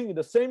sitting in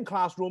the same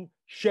classroom,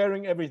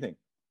 sharing everything.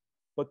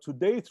 But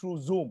today through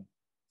Zoom,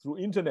 through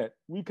internet,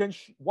 we can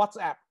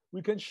WhatsApp,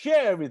 we can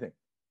share everything.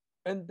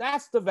 And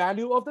that's the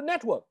value of the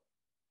network,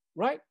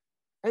 right?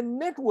 And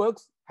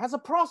networks has a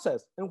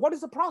process. And what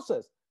is the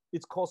process?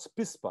 It's called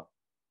SPISPA,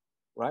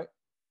 right?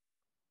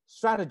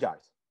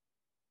 Strategize,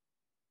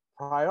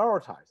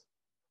 prioritize.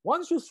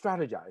 Once you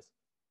strategize,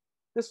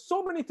 there's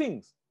so many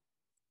things,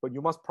 but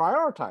you must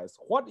prioritize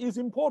what is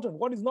important,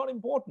 what is not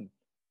important.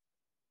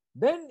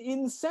 Then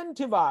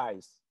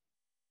incentivize.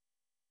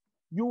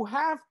 You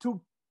have to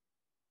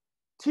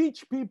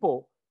teach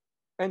people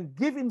and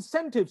give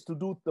incentives to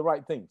do the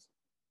right things.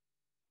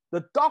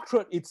 The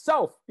doctorate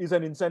itself is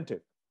an incentive.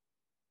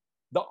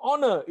 The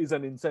honor is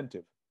an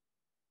incentive.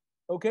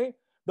 Okay?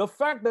 The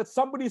fact that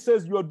somebody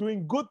says you are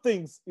doing good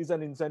things is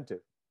an incentive.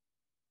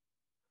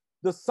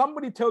 Does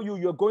somebody tell you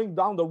you're going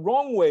down the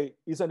wrong way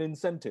is an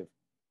incentive.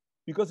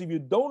 Because if you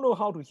don't know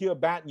how to hear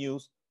bad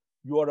news,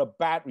 you are a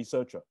bad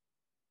researcher.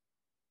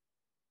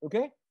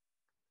 Okay?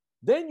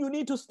 Then you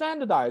need to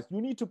standardize.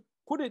 You need to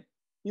put it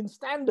in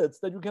standards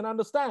that you can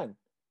understand.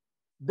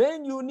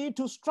 Then you need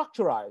to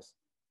structureize.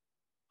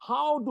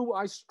 How do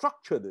I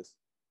structure this?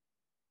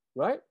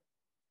 Right?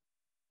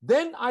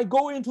 Then I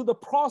go into the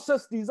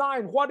process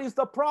design. What is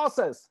the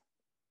process?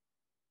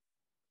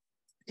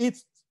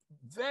 It's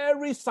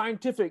very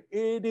scientific.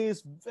 It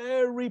is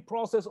very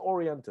process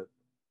oriented.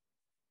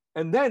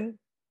 And then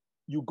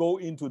you go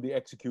into the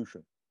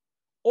execution.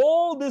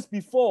 All this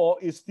before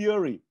is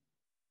theory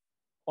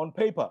on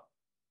paper.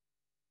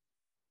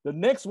 The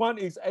next one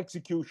is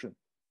execution.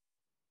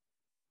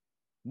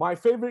 My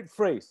favorite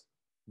phrase,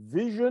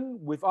 vision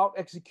without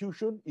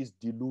execution is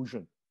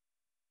delusion.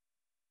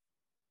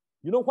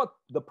 You know what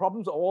the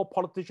problems of all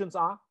politicians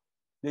are?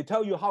 They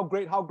tell you how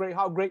great, how great,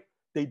 how great.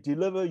 They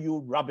deliver you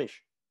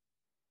rubbish.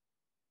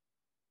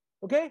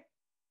 Okay?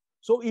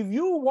 So if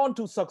you want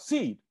to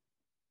succeed,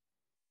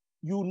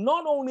 you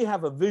not only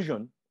have a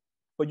vision,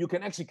 but you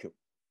can execute.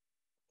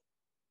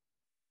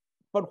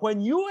 But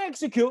when you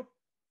execute,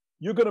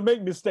 you're going to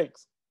make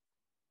mistakes.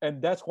 And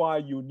that's why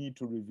you need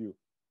to review.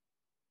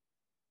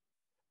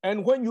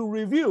 And when you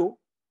review,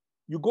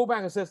 you go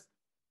back and says,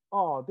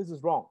 oh, this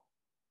is wrong.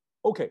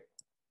 Okay.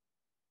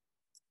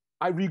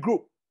 I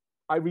regroup.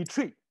 I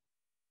retreat.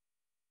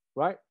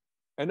 Right?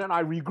 And then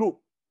I regroup.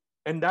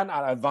 And then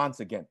I advance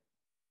again.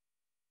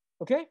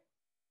 Okay?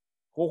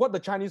 Or what the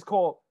Chinese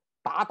call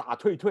打打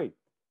退退,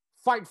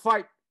 fight,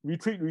 fight,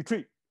 retreat,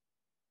 retreat.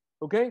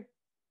 Okay?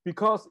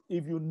 Because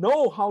if you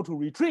know how to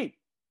retreat,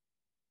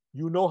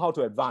 you know how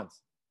to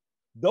advance.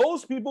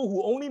 Those people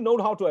who only know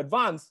how to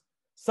advance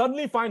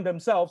suddenly find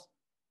themselves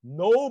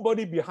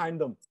nobody behind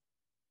them.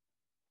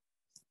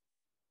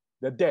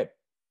 They're dead.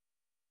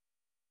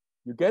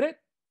 You get it?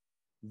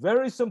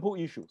 Very simple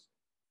issues.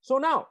 So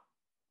now,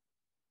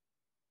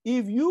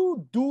 if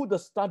you do the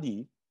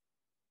study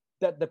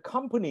that the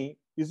company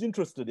is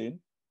interested in,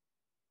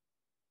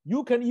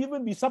 you can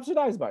even be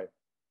subsidized by it.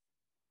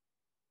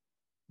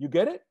 You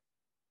get it?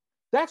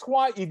 That's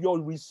why if your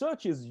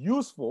research is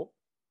useful,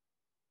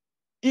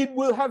 it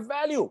will have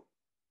value.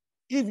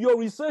 If your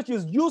research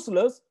is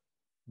useless,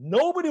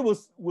 nobody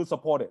will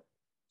support it.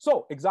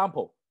 So,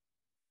 example,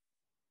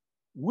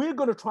 we're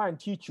going to try and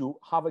teach you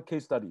Harvard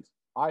case studies.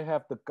 I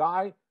have the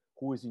guy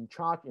who is in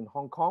charge in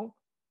Hong Kong,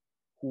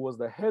 who was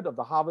the head of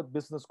the Harvard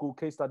Business School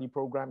case study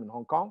program in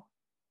Hong Kong,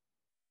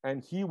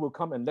 and he will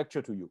come and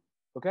lecture to you,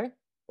 okay?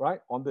 Right,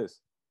 on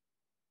this.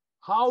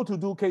 How to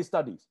do case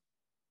studies.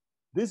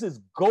 This is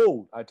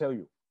gold, I tell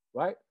you,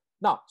 right?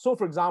 Now, so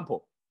for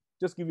example,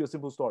 just give you a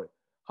simple story.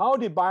 How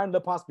did Bayan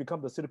Lepas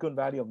become the Silicon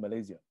Valley of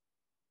Malaysia?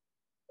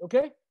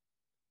 Okay?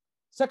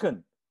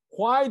 Second,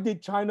 why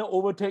did China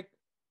overtake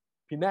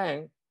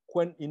Penang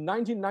when in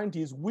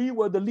 1990s we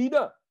were the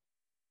leader?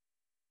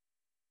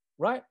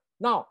 Right?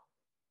 Now,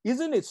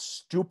 isn't it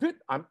stupid?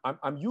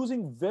 I'm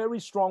using very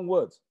strong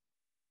words.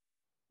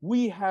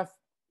 We have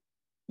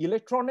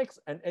electronics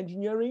and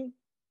engineering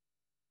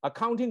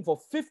accounting for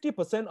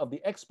 50% of the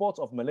exports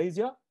of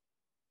Malaysia,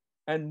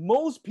 and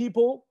most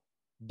people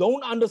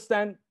don't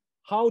understand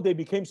how they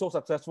became so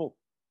successful.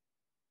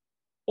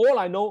 All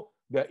I know,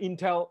 they're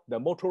Intel, they're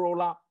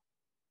Motorola,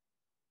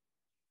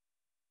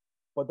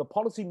 but the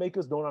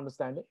policymakers don't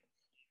understand it.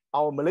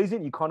 Our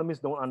Malaysian economists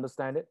don't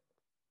understand it.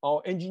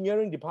 Our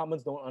engineering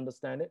departments don't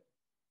understand it.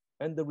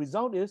 And the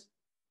result is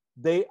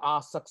they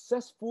are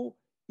successful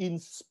in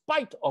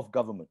spite of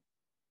government.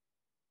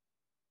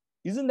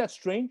 Isn't that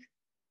strange?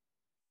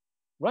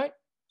 Right?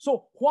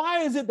 So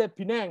why is it that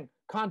Penang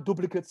can't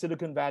duplicate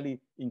Silicon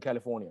Valley in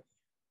California?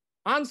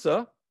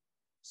 Answer,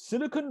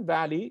 Silicon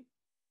Valley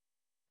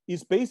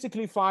is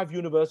basically 5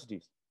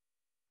 universities.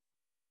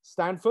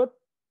 Stanford,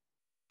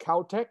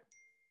 Caltech,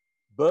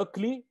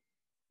 Berkeley,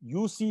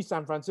 UC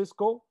San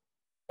Francisco,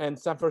 and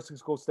San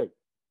Francisco State.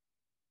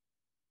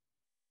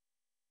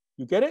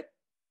 You get it?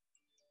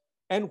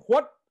 And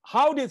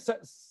how did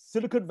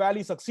Silicon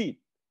Valley succeed?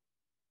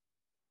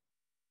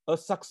 A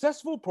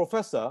successful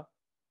professor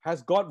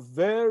has got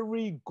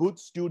very good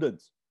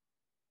students.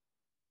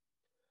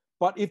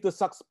 But if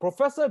the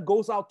professor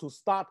goes out to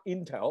start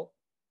Intel,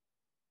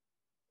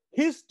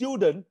 his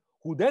student,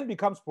 who then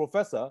becomes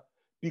professor,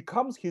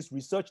 becomes his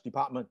research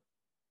department.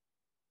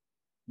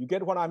 You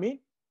get what I mean?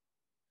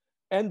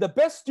 And the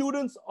best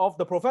students of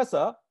the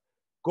professor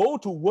go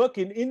to work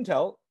in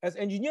Intel as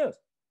engineers.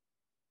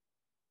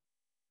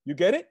 You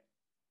get it?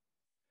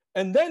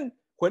 And then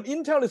when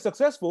Intel is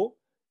successful,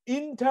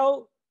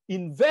 Intel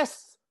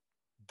invests,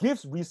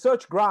 gives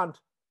research grant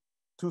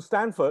to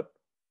Stanford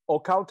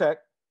or Caltech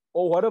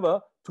or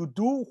whatever to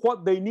do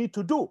what they need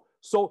to do.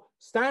 So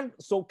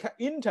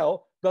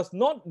Intel does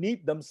not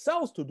need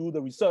themselves to do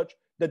the research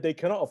that they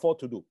cannot afford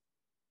to do.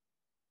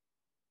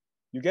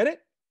 You get it?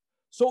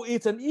 So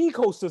it's an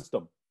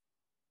ecosystem.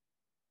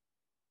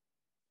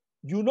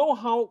 You know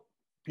how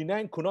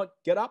Penang could not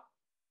get up?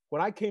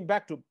 When I came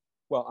back to,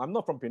 well, I'm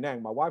not from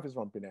Penang. My wife is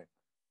from Penang.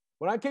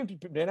 When I came to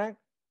Penang,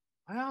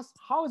 I asked,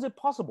 how is it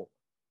possible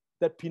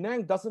that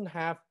Penang doesn't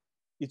have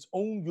its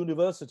own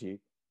university?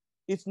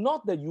 It's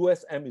not that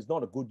USM is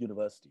not a good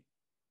university.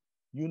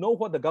 You know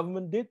what the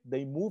government did?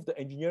 They moved the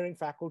engineering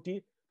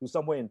faculty to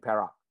somewhere in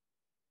Perak.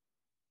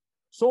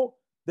 So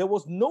there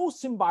was no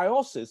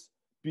symbiosis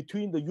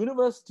between the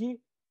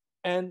university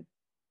and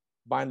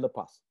Bayan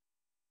Lepas.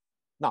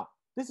 Now,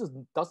 this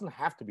doesn't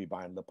have to be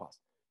Bayan Lepas.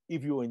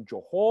 If you're in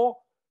Johor,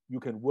 you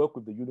can work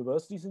with the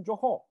universities in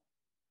Johor.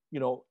 You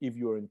know, if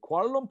you're in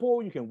Kuala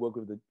Lumpur, you can work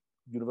with the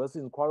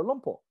universities in Kuala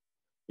Lumpur.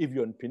 If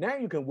you're in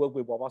Penang, you can work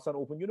with Wawasan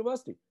Open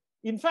University.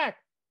 In fact,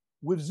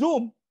 with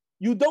Zoom,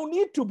 you don't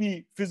need to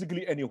be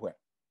physically anywhere.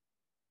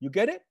 You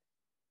get it?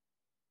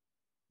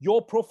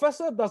 Your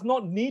professor does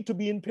not need to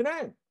be in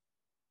Penang.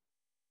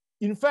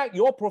 In fact,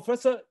 your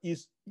professor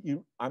is,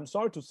 I'm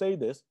sorry to say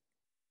this,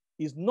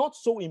 is not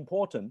so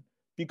important,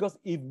 because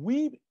if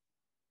we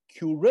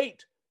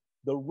curate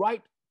the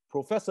right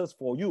professors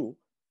for you,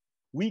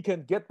 we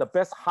can get the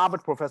best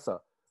Harvard professor,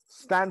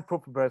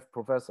 Stanford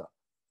professor.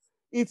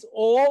 It's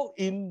all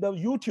in the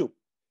YouTube.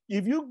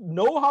 If you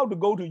know how to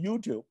go to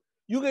YouTube,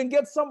 you can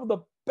get some of the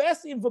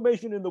best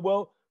information in the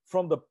world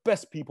from the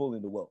best people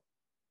in the world.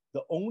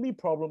 The only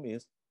problem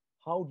is,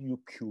 how do you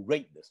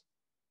curate this?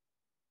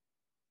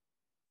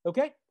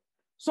 Okay,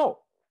 so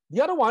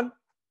the other one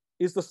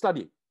is the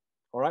study.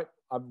 All right,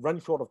 I'm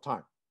running short of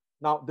time.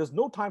 Now, there's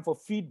no time for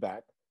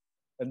feedback,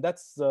 and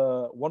that's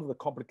one of the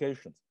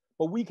complications.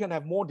 But we can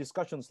have more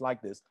discussions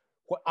like this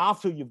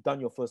after you've done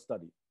your first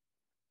study.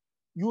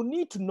 You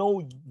need to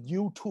know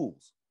new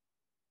tools,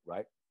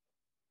 right?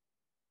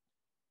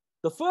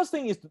 The first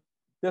thing is,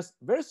 there's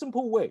a very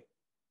simple way.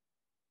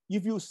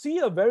 If you see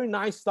a very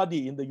nice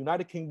study in the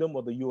United Kingdom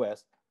or the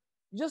US,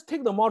 you just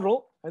take the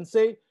model and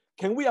say,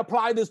 can we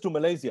apply this to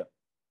Malaysia?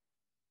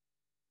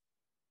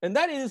 And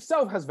that in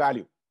itself has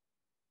value.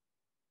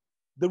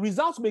 The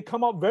results may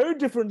come out very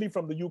differently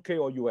from the UK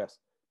or US,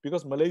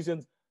 because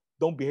Malaysians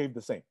don't behave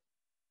the same,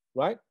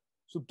 right?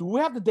 So do we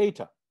have the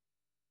data?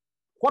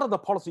 What are the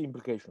policy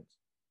implications,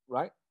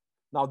 right?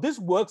 Now, this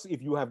works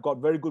if you have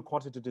got very good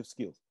quantitative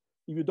skills.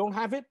 If you don't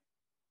have it,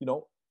 you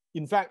know,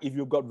 in fact, if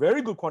you've got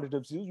very good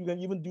quantitative skills, you can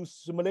even do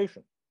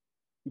simulation.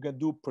 You can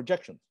do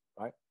projections,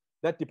 right?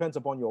 That depends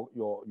upon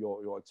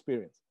your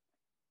experience.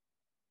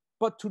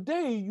 But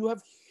today, you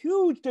have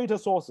huge data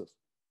sources.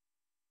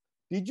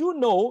 Did you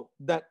know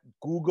that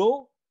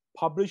Google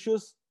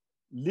publishes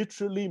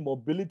literally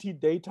mobility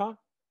data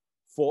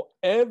for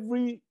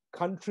every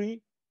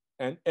country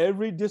and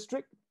every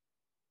district?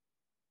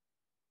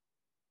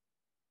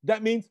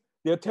 That means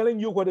they're telling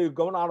you whether you're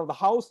going out of the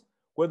house,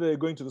 whether they're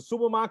going to the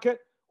supermarket,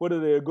 whether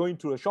they're going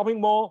to a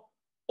shopping mall.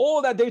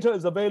 All that data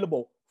is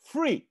available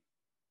free.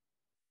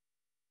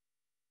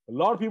 A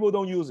lot of people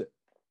don't use it.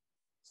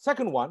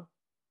 Second one,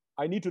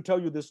 I need to tell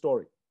you this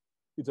story.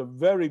 It's a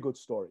very good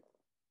story.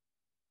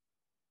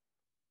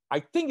 I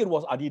think it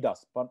was Adidas,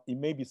 but it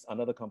may be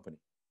another company.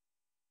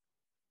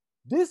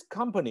 This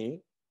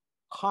company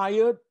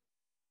hired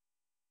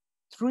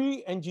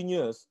 3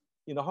 engineers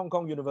in a Hong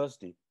Kong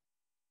university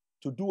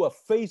to do a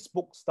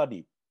Facebook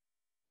study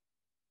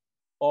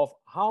of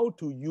how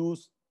to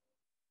use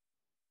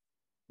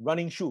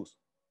running shoes.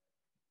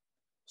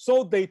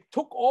 So they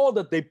bought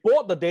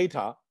the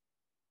data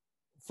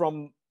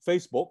from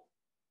Facebook,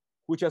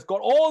 which has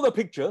got all the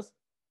pictures,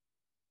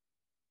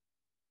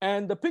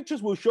 and the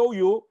pictures will show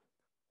you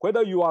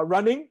whether you are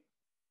running,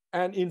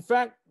 and in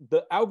fact,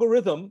 the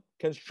algorithm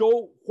can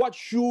show what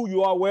shoe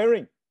you are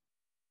wearing.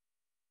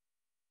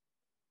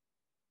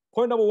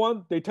 Point number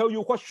one, they tell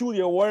you what shoe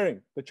you're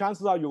wearing. The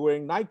chances are you're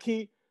wearing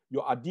Nike,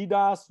 your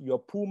Adidas, your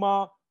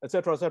Puma,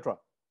 etc., etc.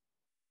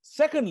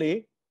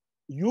 Secondly,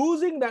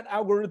 using that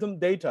algorithm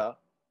data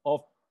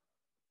of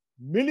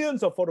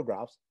millions of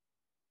photographs,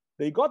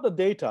 they got the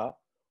data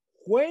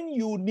when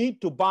you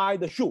need to buy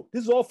the shoe.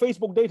 This is all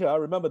Facebook data,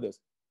 remember this.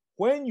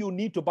 When you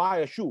need to buy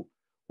a shoe,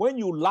 when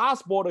you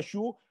last bought a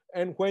shoe,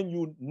 and when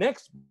you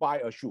next buy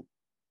a shoe.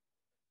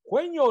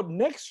 When your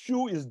next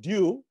shoe is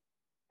due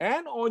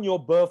and on your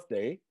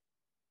birthday,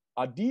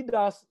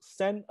 Adidas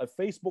sent a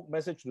Facebook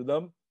message to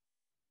them,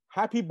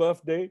 happy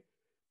birthday,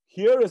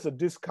 here is a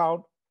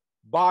discount,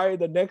 buy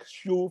the next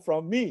shoe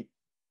from me.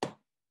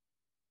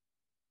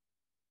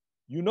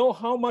 You know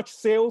how much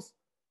sales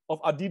of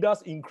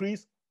Adidas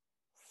increased?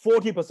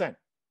 40%.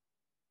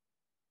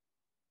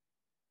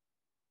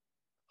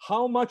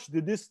 How much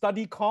did this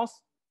study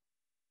cost?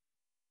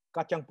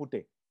 Kacang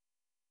putih.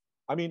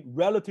 I mean,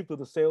 relative to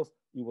the sales,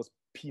 it was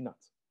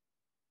peanuts.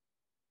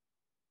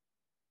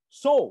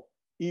 So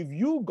if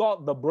you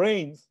got the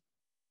brains,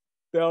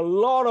 there are a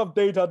lot of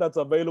data that's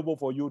available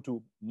for you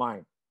to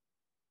mine.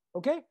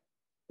 Okay?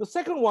 The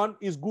second one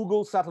is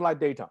Google satellite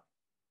data.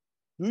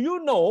 Do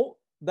you know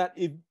that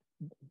if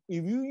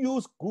you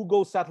use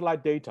Google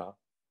satellite data,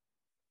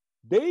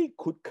 they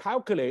could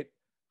calculate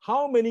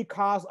how many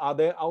cars are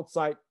there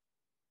outside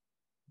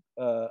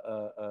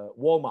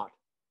Walmart?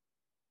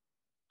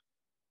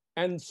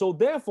 And so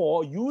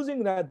therefore,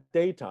 using that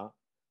data,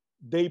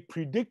 they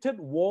predicted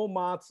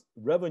Walmart's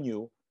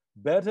revenue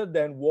better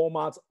than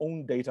Walmart's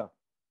own data.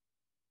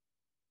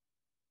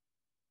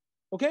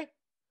 Okay?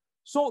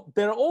 So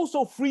there are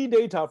also free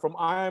data from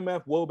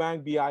IMF, World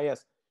Bank,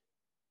 BIS.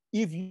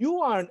 If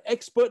you are an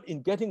expert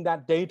in getting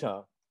that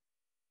data,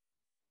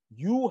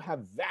 you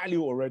have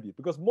value already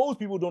because most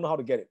people don't know how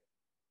to get it,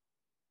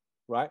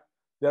 right?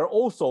 There are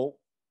also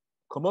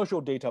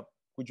commercial data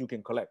which you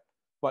can collect.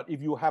 But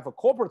if you have a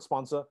corporate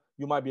sponsor,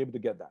 you might be able to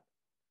get that.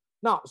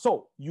 Now,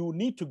 so you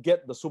need to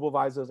get the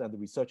supervisors and the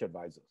research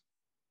advisors,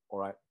 all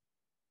right?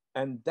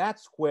 And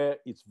that's where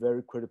it's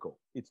very critical.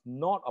 It's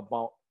not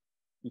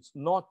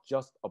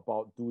just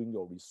about doing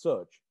your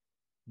research.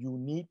 You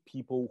need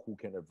people who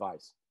can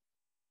advise.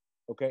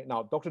 Okay,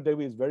 now Dr.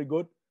 David is very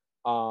good,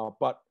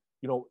 but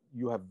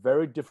you have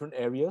very different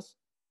areas.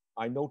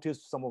 I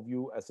noticed some of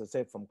you, as I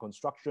said, from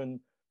construction,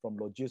 from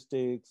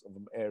logistics,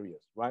 from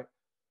areas, right?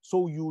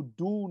 So you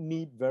do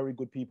need very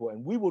good people,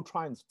 and we will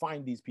try and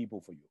find these people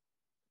for you.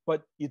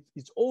 But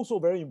it's also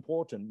very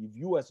important if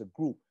you as a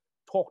group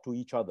talk to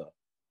each other,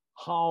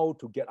 how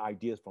to get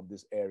ideas from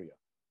this area.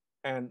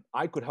 And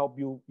I could help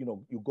you,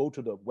 you go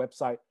to the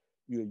website,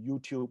 your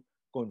YouTube,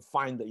 go and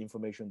find the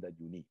information that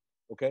you need,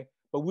 okay?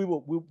 But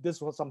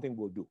this is something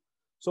we'll do.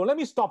 So let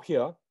me stop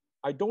here.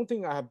 I don't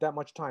think I have that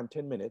much time,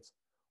 10 minutes.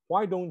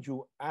 Why don't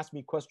you ask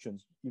me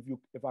questions?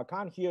 If I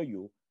can't hear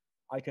you,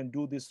 I can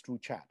do this through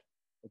chat,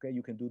 okay?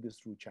 You can do this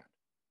through chat,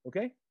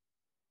 okay?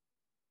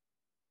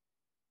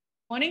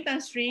 Morning,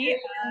 Tan Sri.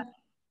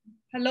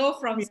 Hello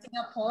from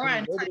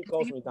Singapore. Nobody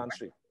calls me Tan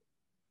Sri.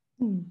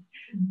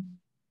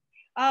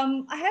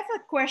 I have a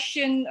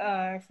question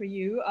for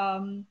you.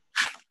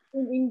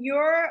 In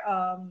your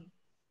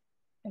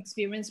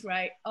experience,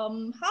 right?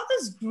 How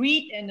does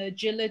greed and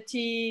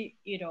agility,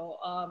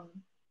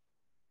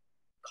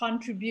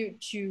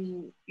 contribute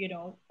to,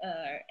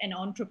 an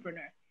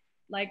entrepreneur?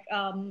 Like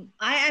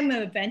I am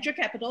a venture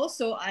capital,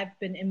 so I've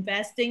been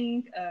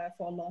investing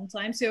for a long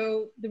time.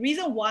 So the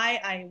reason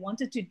why I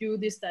wanted to do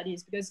this study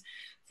is because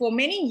for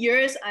many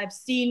years, I've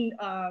seen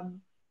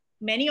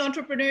many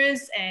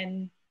entrepreneurs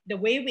and the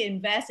way we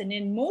invest, and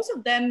then most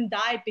of them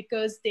died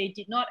because they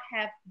did not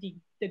have the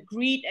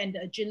greed and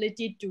the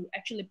agility to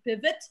actually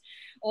pivot,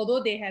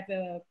 although they have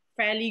a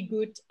fairly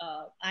good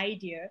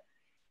idea.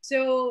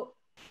 So,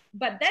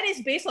 but that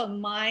is based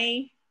on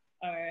my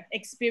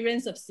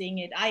experience of seeing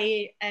it.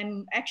 I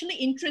am actually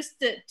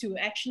interested to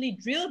actually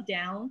drill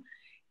down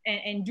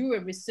and do a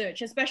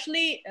research,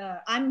 especially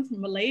I'm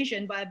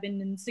Malaysian, but I've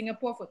been in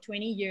Singapore for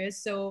 20 years.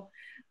 So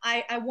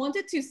I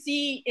wanted to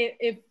see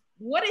if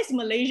what is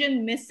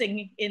Malaysian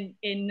missing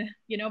in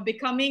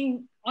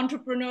becoming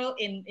entrepreneurial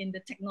in the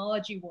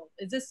technology world?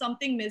 Is this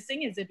something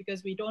missing? Is it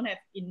because we don't have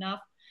enough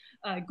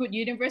good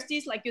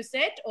universities, like you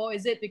said, or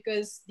is it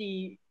because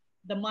the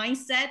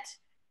mindset,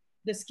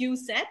 the skill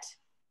set?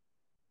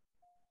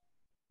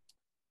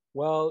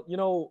 Well,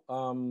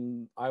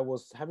 I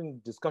was having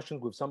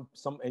discussions with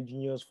some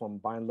engineers from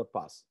Bayan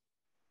Lepas,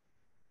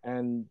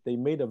 and they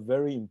made a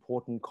very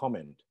important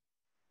comment.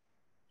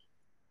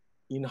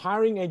 In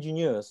hiring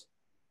engineers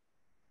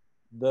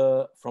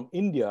from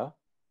India,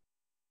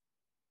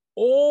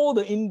 all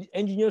the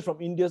engineers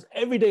from India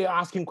every day are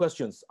asking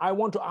questions. I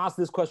want to ask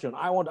this question.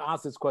 I want to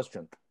ask this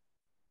question.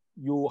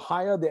 You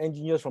hire the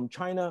engineers from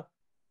China,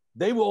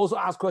 they will also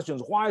ask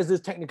questions. Why is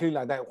this technically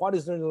like that? What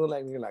is this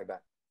technically like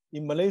that?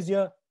 In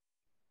Malaysia,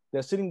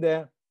 they're sitting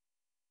there.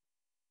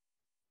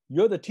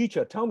 You're the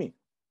teacher, tell me.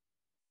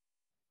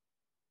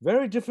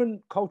 Very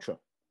different culture,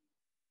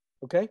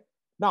 okay?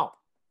 Now,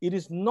 it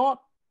is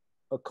not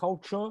a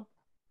culture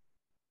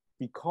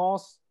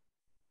because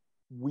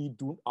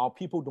our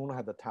people don't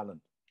have the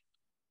talent.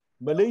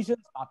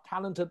 Malaysians are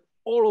talented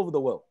all over the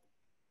world,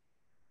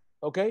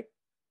 okay?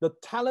 The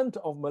talent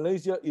of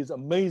Malaysia is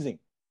amazing,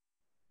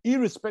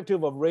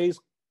 irrespective of race,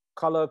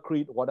 color,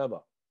 creed, whatever.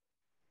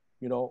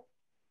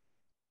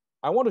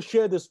 I want to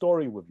share this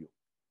story with you.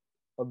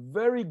 A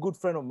very good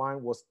friend of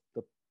mine was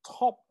the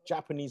top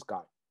Japanese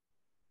guy.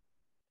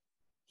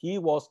 He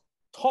was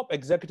top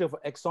executive for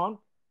Exxon.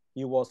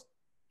 He was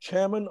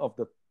chairman of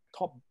the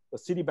top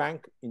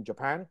Citibank in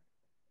Japan.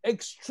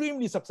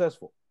 Extremely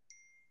successful.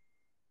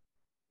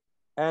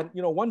 And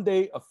one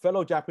day a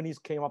fellow Japanese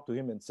came up to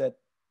him and said,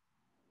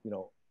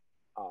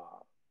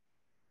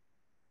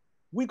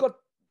 we got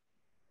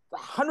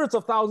hundreds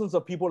of thousands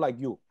of people like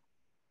you.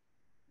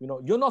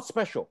 You're not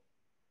special.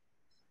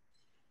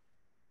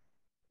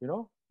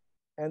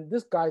 And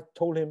this guy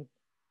told him,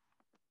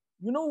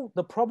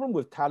 the problem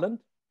with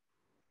talent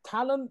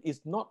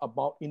is not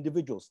about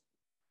individuals.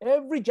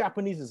 Every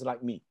Japanese is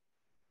like me.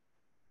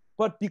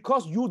 But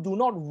because you do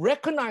not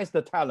recognize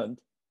the talent,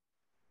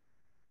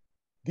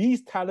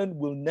 these talent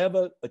will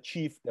never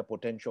achieve their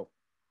potential.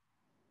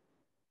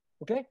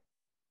 Okay?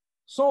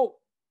 So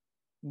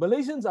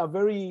Malaysians are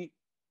very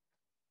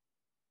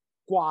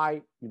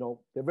quiet,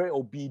 they're very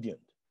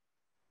obedient.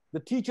 The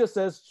teacher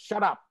says,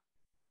 shut up.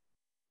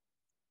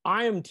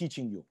 I am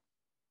teaching you.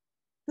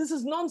 This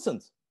is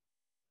nonsense.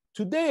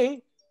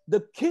 Today,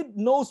 the kid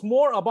knows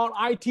more about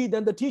IT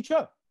than the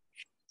teacher.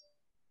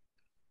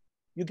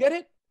 You get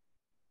it?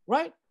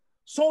 Right?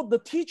 So the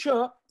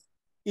teacher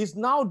is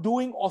now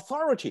doing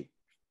authority.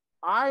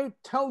 I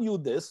tell you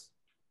this,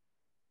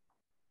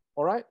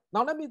 all right?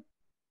 Now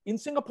in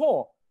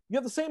Singapore, you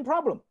have the same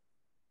problem,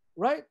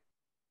 right?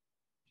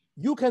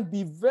 You can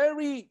be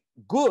very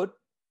good,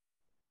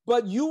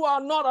 but you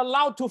are not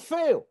allowed to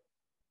fail.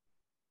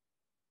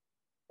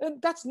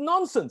 And that's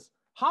nonsense.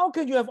 How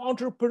can you have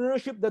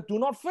entrepreneurship that do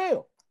not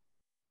fail?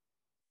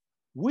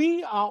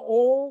 We are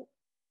all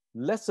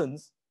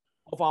lessons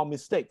of our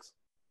mistakes,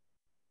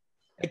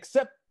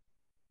 except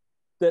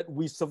that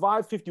we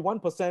survive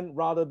 51%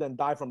 rather than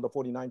die from the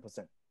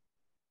 49%.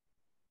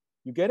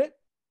 You get it?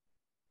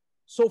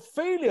 So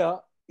failure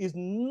is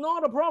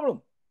not a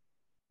problem.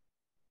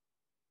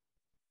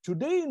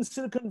 Today in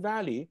Silicon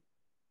Valley,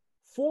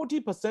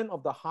 40%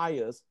 of the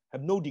hires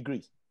have no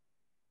degrees.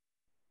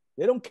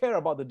 They don't care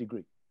about the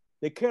degree.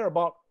 They care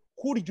about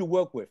who did you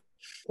work with?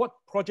 What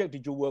project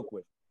did you work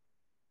with?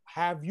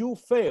 Have you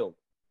failed?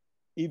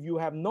 If you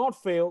have not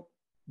failed,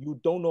 you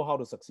don't know how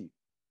to succeed.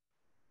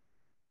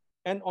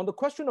 And on the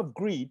question of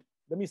greed,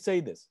 let me say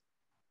this,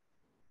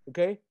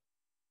 okay?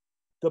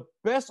 The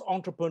best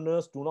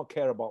entrepreneurs do not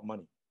care about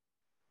money.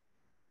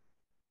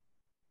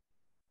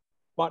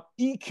 But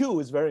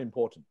EQ is very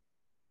important,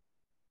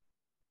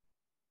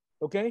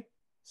 okay?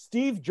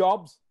 Steve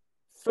Jobs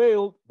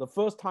failed the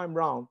first time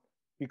round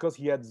because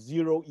he had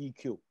zero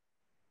EQ.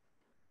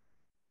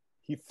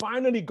 He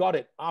finally got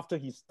it after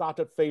he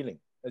started failing.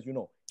 As you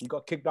know, he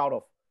got kicked out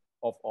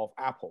of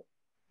Apple,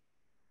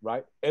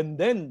 right? And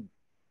then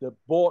the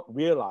board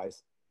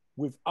realized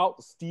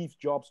without Steve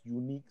Jobs'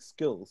 unique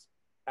skills,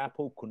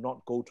 Apple could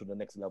not go to the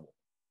next level.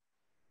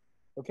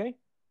 Okay?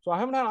 So I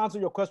haven't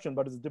answered your question,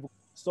 but it's difficult.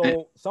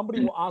 So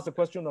somebody will ask a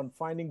question on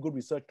finding good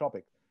research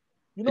topic.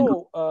 You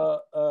know,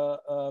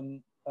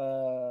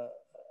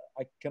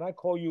 can I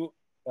call you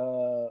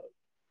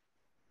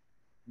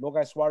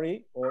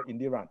Logaiswari or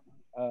Indiran?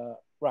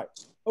 Right.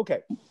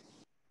 Okay.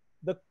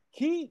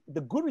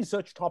 The good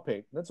research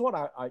topic, that's what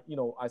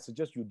I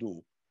suggest you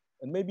do.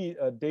 And maybe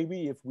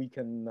Davey, if we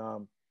can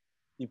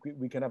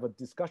have a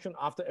discussion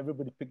after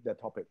everybody picked their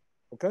topic,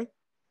 okay?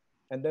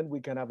 And then we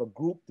can have a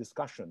group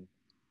discussion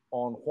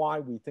on why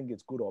we think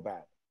it's good or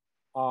bad.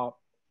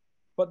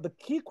 But the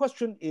key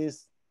question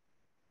is,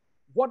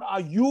 what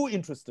are you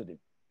interested in?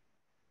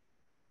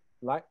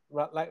 Like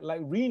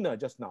Rena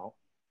just now,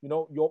 you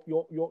know,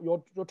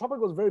 your topic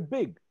was very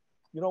big.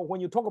 You know,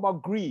 when you talk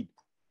about greed,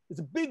 it's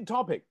a big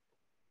topic.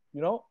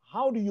 You know,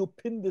 how do you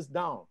pin this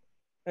down?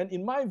 And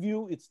in my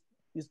view, it's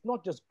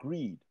not just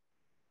greed.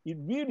 It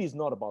really is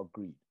not about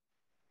greed.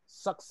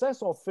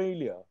 Success or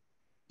failure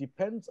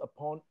depends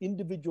upon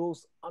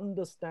individuals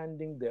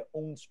understanding their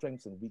own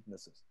strengths and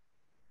weaknesses.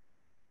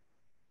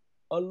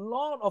 A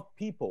lot of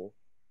people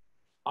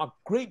are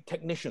great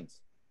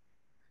technicians.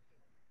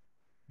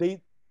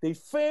 They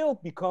fail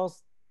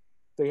because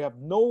they have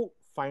no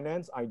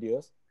finance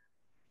ideas,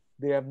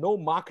 they have no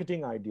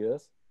marketing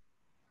ideas,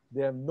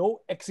 they have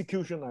no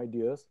execution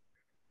ideas,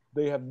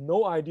 they have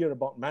no idea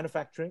about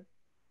manufacturing,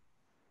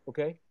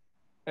 okay?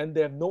 And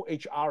they have no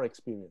HR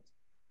experience,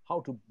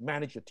 how to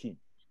manage a team.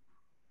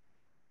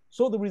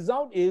 So the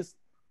result is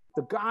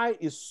the guy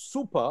is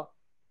super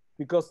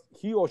because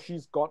he or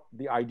she's got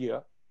the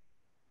idea,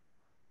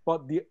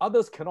 but the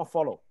others cannot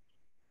follow.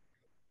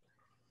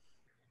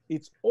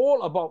 It's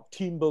all about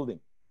team building.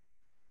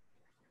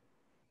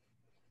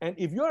 And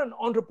if you're an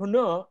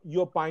entrepreneur,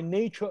 you're by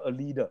nature a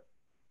leader.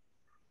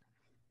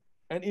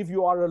 And if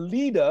you are a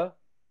leader,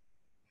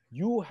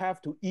 you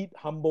have to eat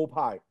humble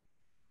pie.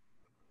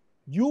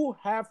 You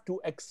have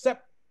to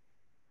accept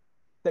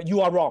that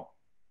you are wrong.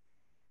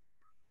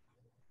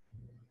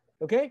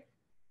 Okay?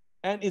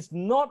 And it's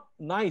not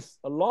nice.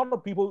 A lot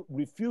of people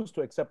refuse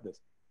to accept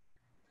this.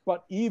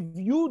 But if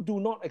you do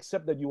not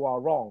accept that you are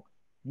wrong,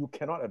 you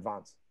cannot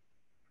advance.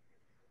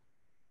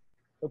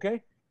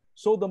 Okay?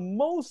 So the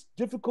most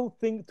difficult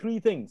thing, three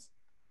things.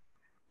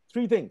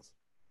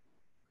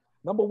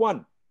 Number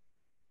one,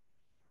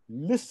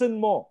 listen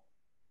more.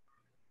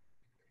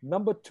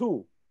 Number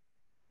two,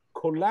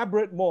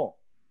 collaborate more.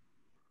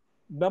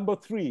 Number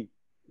three,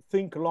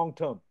 think long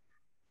term.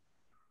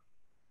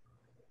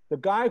 The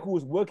guy who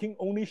is working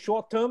only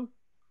short term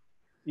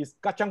is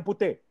kacang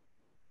putih.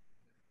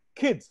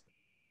 Kids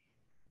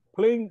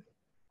playing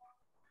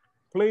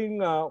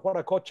what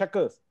I call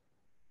checkers.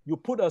 You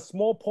put a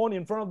small pawn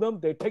in front of them,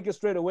 they take it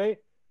straight away.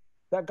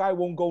 That guy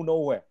won't go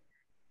nowhere.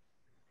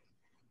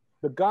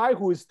 The guy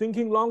who is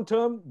thinking long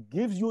term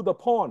gives you the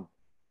pawn,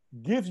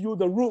 gives you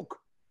the rook,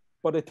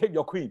 but they take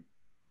your queen.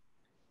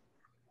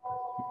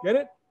 Get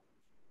it?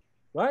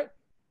 Right?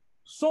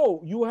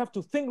 So you have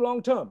to think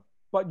long term,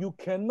 but you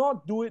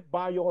cannot do it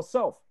by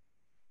yourself.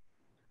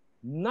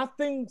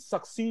 Nothing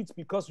succeeds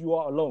because you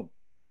are alone.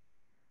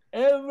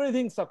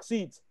 Everything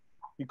succeeds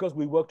because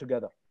we work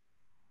together.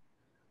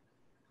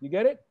 You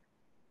get it?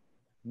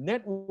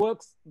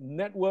 Networks.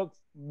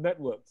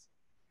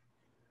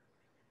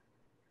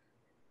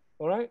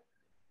 All right?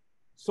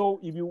 So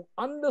if you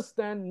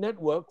understand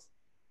networks,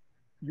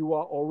 you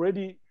are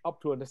already up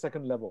to the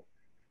second level.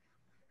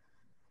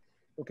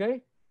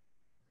 okay?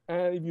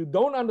 And if you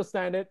don't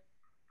understand it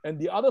and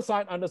the other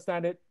side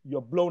understand it,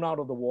 you're blown out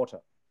of the water,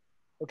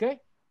 okay?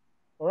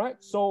 All right,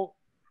 so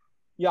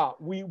yeah,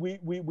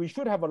 we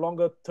should have a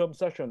longer term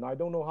session. I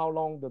don't know how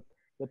long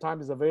the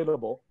time is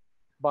available,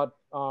 but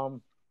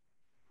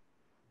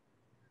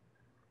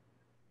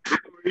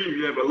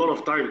we have a lot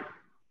of time.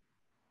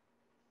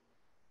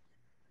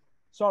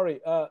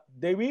 Sorry,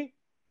 Devi?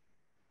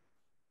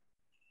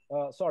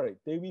 Sorry,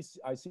 Devi,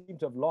 I seem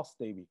to have lost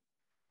Devi.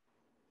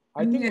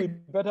 I think we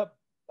better,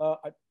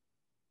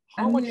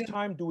 how much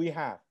time do we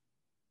have?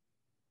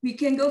 We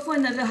can go for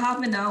another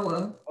half an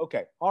hour.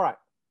 Okay, all right.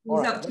 All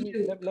It's right, up to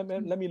you.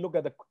 let me look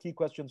at the key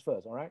questions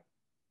first, all right?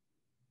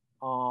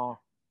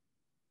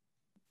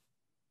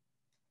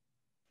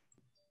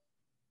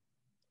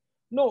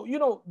 No, you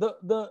know,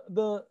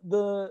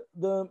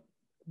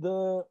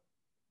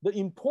 the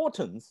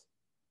importance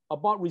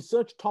about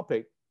research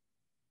topic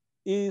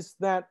is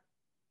that,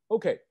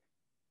 okay,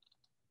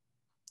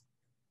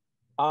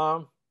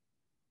 let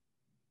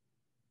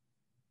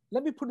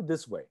me put it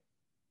this way.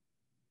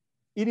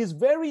 It is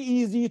very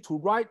easy to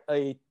write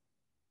a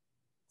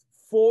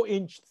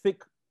 4-inch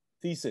thick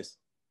thesis,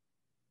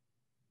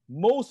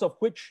 most of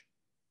which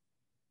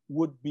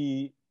would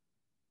be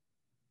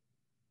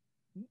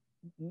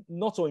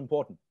not so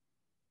important.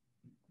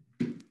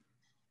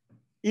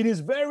 It is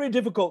very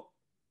difficult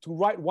to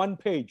write 1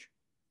 page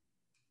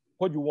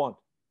what you want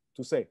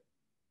to say.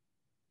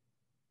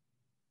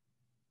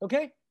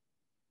 Okay?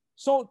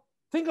 So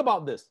think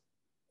about this.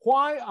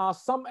 Why are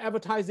some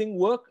advertising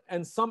work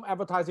and some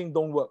advertising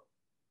don't work?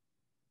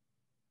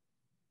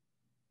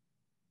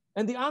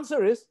 And the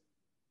answer is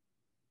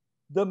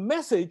the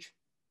message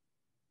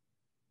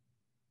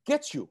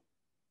gets you.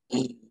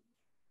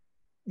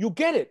 You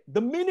get it.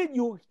 The minute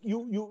you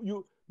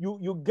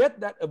get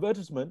that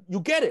advertisement, you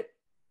get it.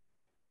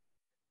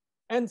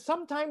 And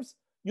sometimes,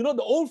 you know,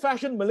 the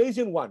old-fashioned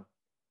Malaysian one,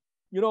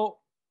 you know,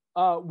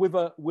 with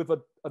a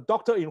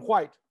doctor in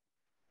white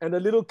and a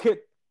little kid,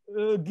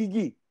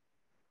 Gigi,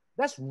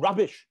 that's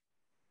rubbish.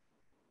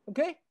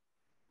 Okay?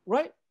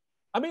 Right?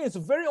 I mean, it's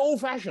very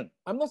old-fashioned.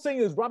 I'm not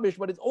saying it's rubbish,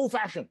 but it's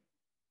old-fashioned.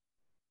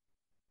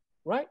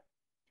 Right?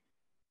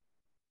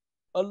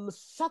 A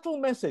subtle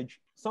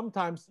message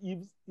sometimes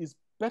is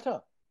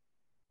better.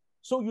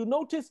 So you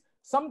notice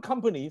some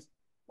companies,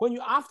 when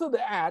you after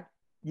the ad,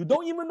 you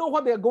don't even know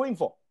what they're going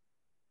for.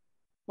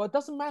 But it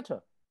doesn't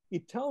matter.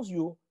 It tells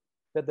you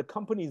that the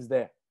company is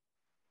there.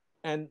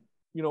 And,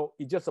 you know,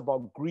 it's just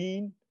about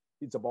green,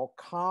 it's about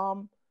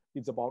calm,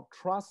 it's about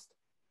trust.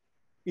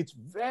 It's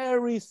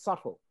very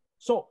subtle.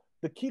 So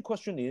the key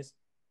question is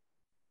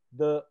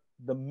the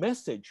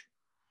message,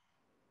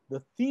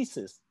 the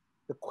thesis,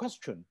 the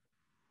question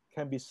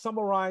can be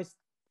summarized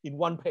in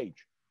 1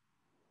 page.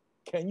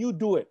 Can you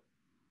do it?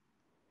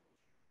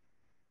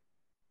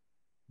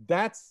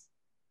 That's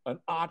an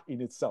art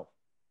in itself.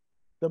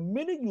 The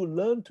minute you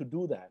learn to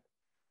do that,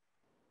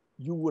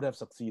 you would have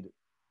succeeded.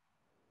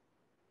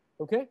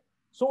 Okay?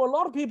 So a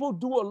lot of people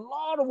do a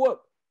lot of work,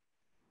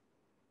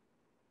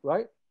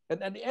 right?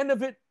 And at the end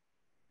of it,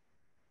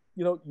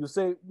 you know, you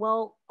say,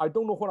 well, I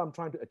don't know what I'm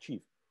trying to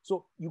achieve.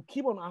 So you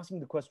keep on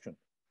asking the question,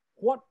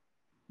 what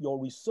your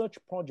research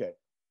project,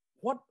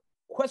 what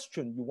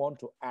question you want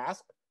to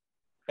ask,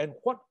 and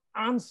what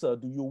answer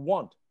do you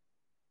want,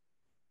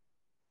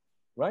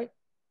 right?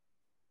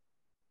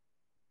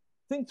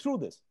 Think through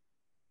this.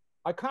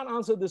 I can't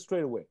answer this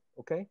straight away,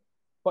 okay?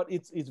 But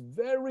it's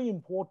very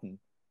important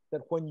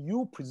that when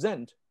you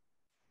present,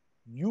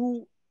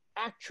 you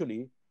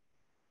actually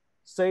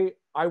say,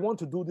 I want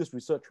to do this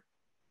research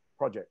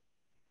project.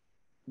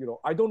 You know,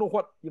 I don't know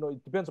what, you know,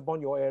 it depends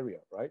upon your area,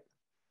 right?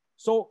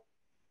 So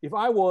if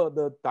I were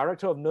the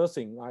director of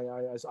nursing,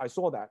 I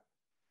saw that.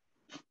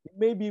 It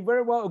may be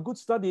very well a good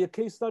study, a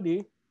case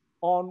study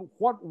on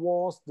what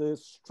was the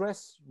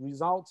stress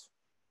results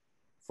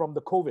from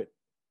the COVID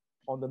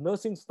on the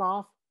nursing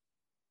staff,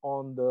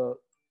 on the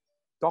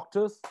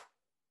doctors,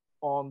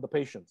 on the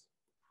patients.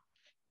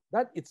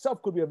 That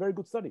itself could be a very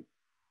good study,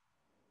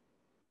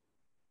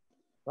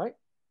 right?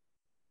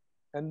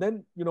 And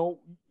then, you know,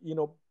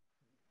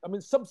 I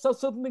mean, some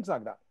certain things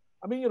like that.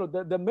 I mean, you know,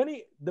 there are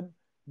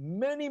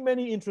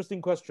many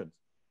interesting questions.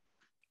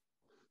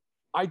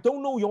 I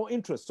don't know your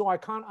interest, so I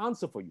can't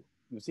answer for you.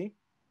 You see,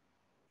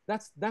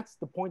 that's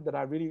the point that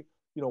I really,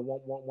 you know,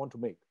 want to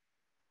make,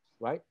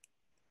 right?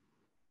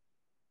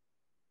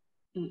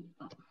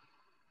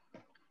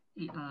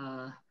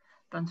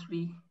 Tan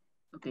Sri,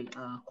 okay,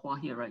 Kwa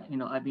here, right? You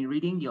know, I've been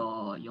reading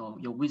your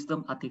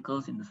wisdom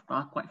articles in the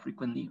Star quite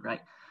frequently,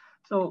 right?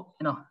 So,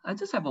 you know, I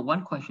just have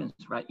one question,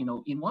 right? You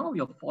know, in one of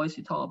your voice,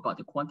 you talk about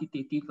the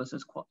quantitative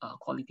versus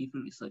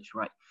qualitative research,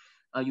 right?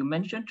 You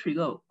mentioned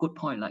trigger a good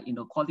point, like, you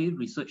know, qualitative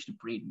research the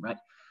brain, right?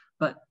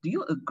 But do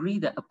you agree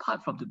that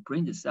apart from the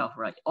brain itself,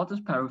 right, all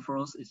those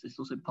peripherals is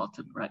also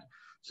important, right?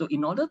 So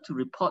in order to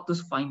report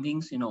those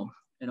findings, you know,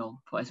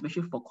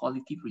 especially for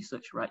qualitative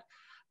research, right,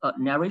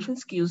 narration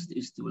skills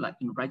is to, like,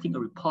 in writing a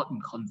report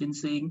and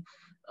convincing,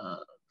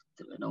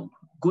 you know,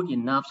 good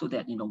enough so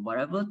that,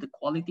 whatever the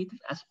qualitative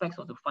aspects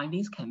of the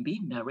findings can be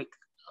narrowed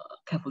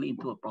carefully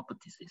into a proper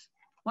thesis.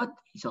 What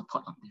is your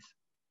thought on this?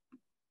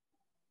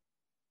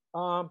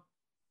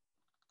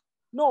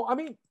 No, I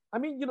mean, a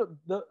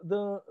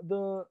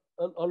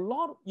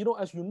lot,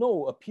 as you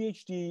know, a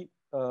PhD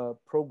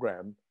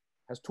program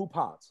has two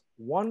parts.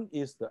 One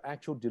is the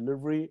actual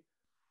delivery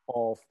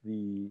of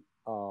the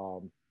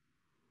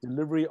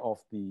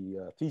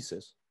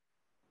thesis,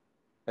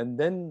 and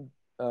then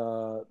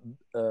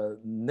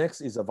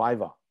next is a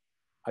viva.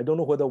 I don't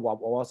know whether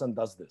Wawasan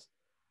does this.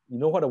 You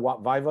know what a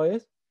viva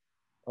is?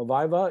 A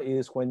viva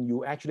is when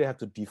you actually have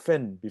to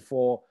defend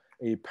before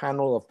a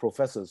panel of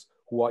professors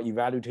who are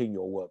evaluating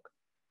your work.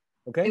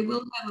 Okay? They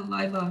will have a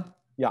viva.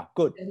 Yeah,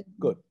 good,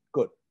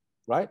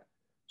 right?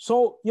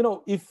 So,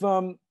 if,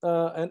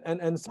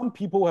 and some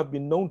people have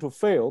been known to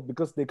fail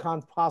because they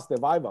can't pass their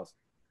vivas,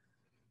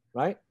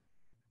 right?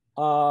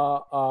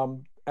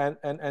 And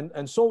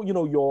so,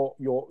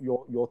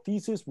 your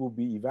thesis will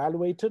be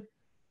evaluated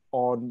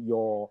on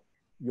your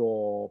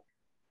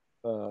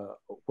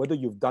whether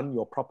you've done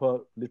your proper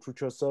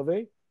literature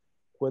survey,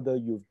 whether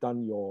you've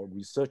done your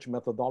research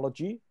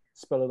methodology,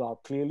 spell it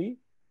out clearly,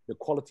 the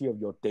quality of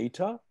your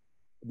data,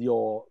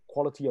 your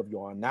quality of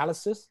your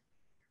analysis,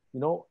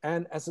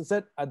 and as I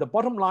said, at the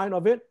bottom line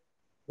of it,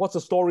 what's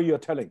the story you're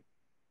telling?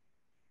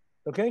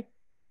 Okay?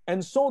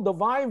 And so the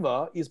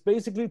viva is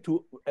basically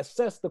to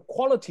assess the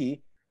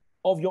quality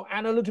of your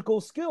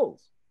analytical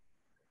skills.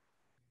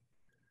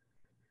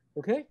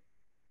 Okay?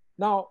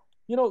 Now,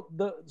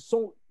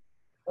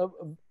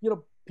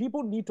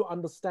 people need to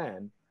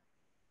understand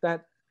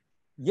that,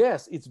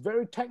 yes, it's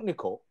very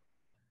technical,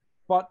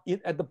 but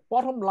at the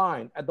bottom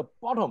line, at the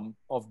bottom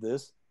of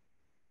this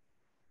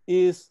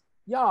is,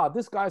 yeah,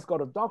 this guy's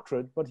got a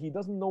doctorate, but he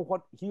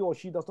or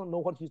she doesn't know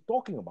what he's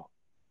talking about.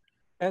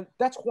 And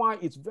that's why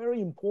it's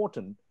very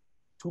important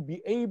to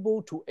be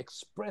able to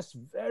express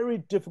very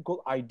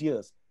difficult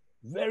ideas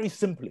very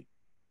simply.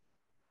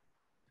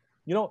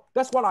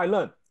 That's what I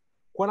learned.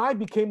 When I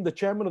became the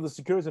chairman of the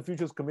Securities and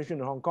Futures Commission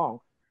in Hong Kong,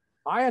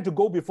 I had to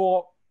go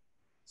before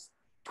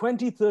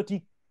 20,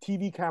 30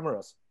 TV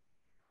cameras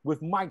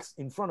with mics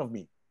in front of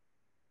me.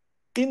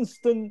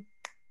 Instant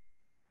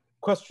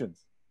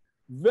questions,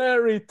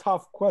 very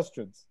tough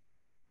questions.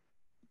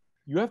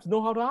 You have to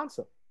know how to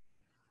answer.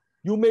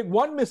 You make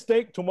one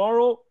mistake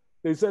tomorrow,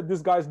 they said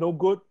this guy's no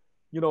good,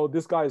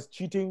 this guy is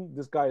cheating,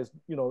 this guy is,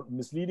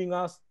 misleading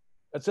us,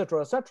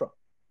 etc., etc.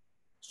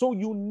 So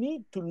you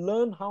need to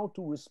learn how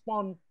to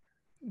respond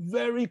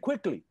very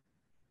quickly.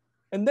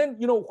 And then,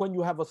 when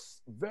you have a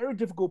very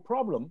difficult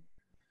problem,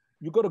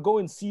 you got to go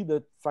and see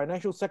the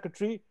financial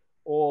secretary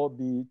or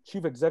the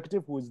chief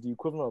executive, who is the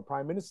equivalent of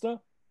prime minister.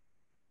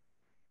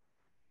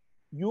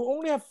 You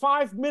only have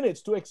 5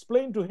 minutes to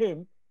explain to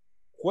him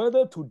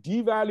whether to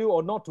devalue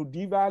or not to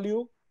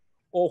devalue,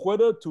 or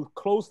whether to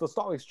close the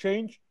stock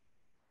exchange,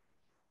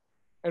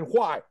 and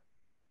why.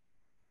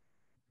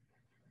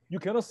 You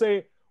cannot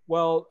say,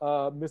 well,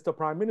 Mr.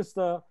 Prime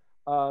Minister,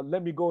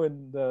 let me go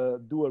and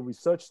do a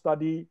research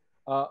study.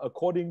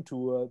 According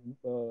to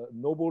a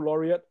Nobel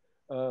laureate,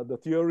 the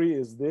theory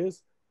is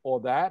this or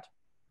that.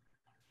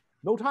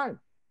 No time.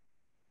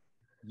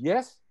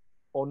 Yes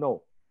or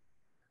no.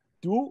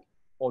 Do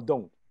or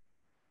don't.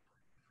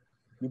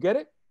 You get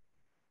it?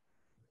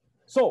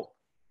 So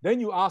then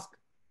you ask,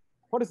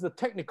 what is the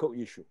technical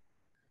issue?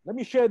 Let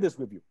me share this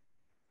with you,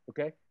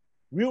 okay?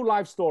 Real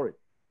life story.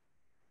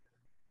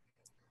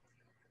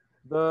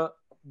 The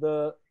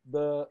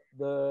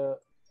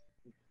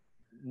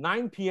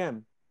 9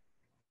 p.m.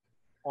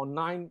 on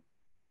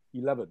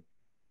 9/11,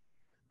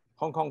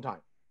 Hong Kong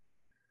time.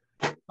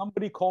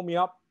 Somebody called me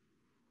up,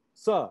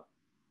 sir,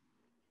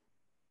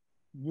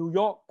 New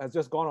York has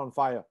just gone on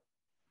fire.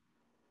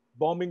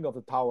 Bombing of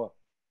the tower.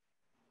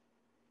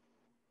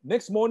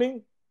 Next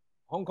morning,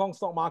 Hong Kong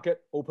stock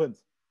market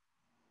opens.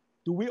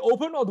 Do we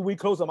open or do we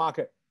close the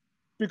market?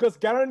 Because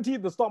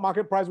guaranteed the stock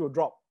market price will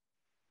drop.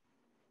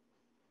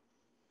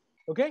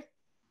 Okay?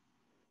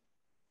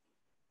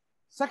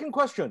 Second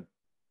question,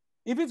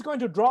 if it's going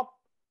to drop,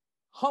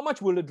 how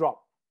much will it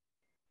drop?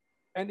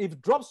 And if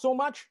it drops so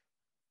much,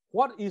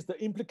 what is the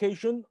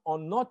implication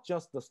on not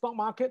just the stock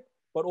market,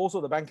 but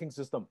also the banking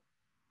system?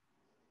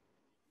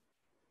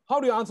 How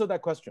do you answer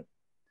that question?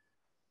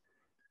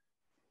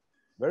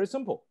 Very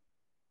simple.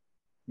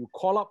 You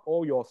call up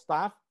all your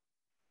staff.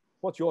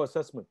 What's your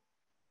assessment?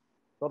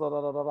 Da, da,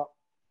 da, da, da, da.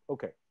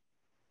 Okay.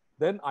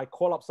 Then I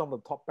call up some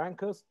of the top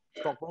bankers,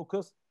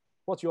 stockbrokers.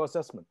 What's your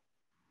assessment?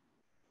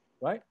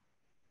 Right?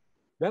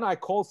 Then I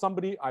called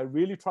somebody I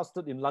really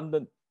trusted in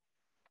London.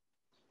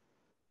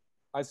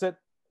 I said,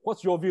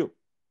 what's your view?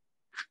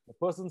 The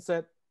person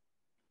said,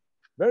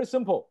 very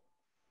simple.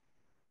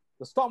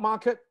 The stock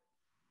market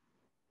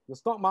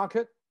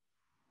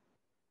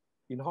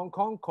in Hong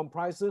Kong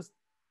comprises,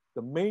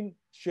 the main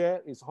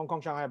share is Hong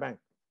Kong Shanghai Bank,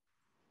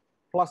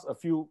 plus a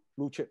few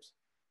blue chips.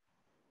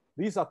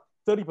 These are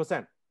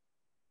 30%.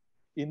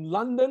 In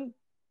London,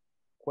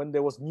 when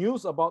there was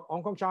news about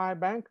Hong Kong Shanghai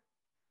Bank,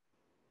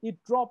 it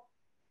dropped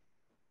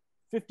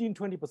 15,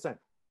 20%.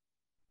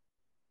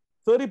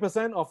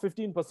 30% or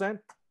 15%,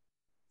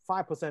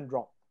 5%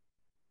 drop.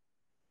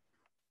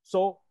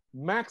 So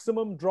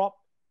maximum drop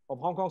of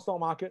Hong Kong stock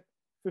market,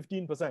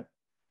 15%.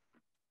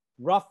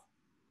 Rough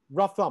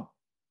thumb.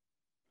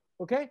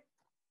 Okay?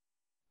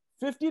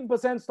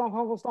 15% Hong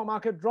Kong stock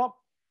market drop.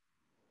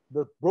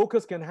 The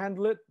brokers can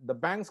handle it. The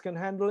banks can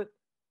handle it.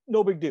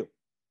 No big deal.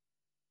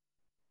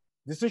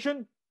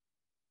 Decision,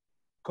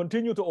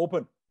 continue to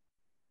open.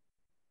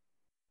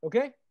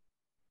 Okay?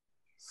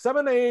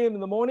 7 a.m. in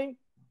the morning,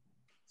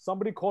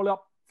 somebody call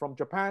up from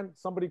Japan,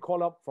 somebody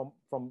call up from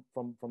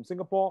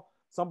Singapore,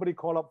 somebody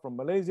call up from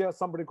Malaysia,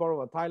 somebody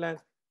call up from Thailand.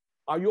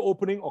 Are you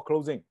opening or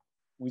closing?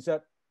 We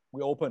said,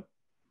 we open.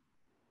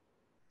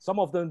 Some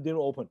of them didn't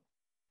open.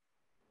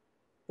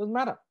 Doesn't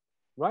matter,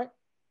 right?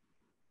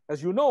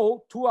 As you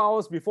know, 2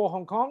 hours before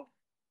Hong Kong,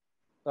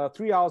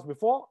 3 hours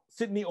before,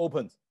 Sydney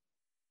opens.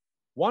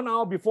 1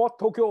 hour before,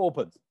 Tokyo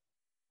opens,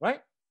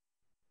 right?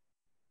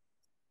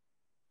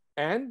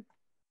 And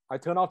I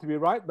turned out to be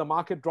right. The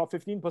market dropped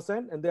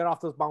 15% and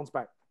thereafter bounced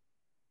back.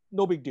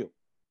 No big deal.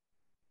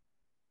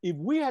 If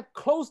we had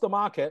closed the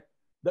market,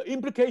 the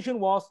implication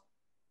was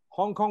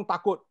Hong Kong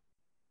takut.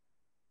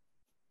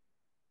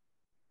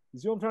 You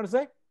see what I'm trying to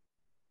say?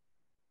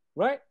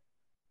 Right?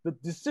 The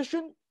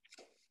decision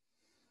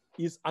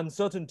is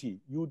uncertainty.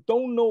 You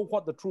don't know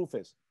what the truth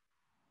is.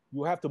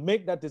 You have to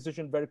make that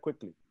decision very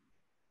quickly.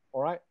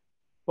 All right?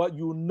 But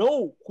you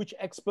know which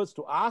experts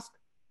to ask,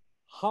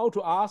 how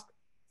to ask,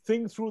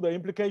 think through the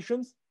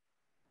implications,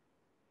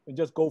 and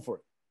just go for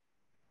it.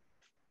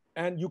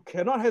 And you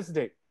cannot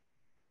hesitate.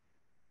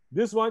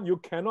 This one, you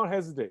cannot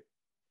hesitate.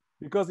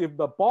 Because if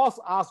the boss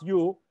asks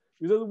you,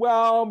 he says,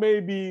 well,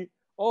 maybe,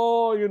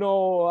 oh, you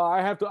know,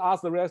 I have to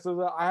ask the rest of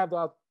it. I have to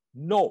ask.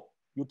 No.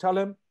 You tell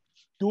him,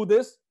 do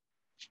this,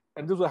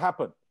 and this will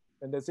happen.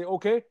 And they say,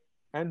 okay,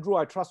 Andrew,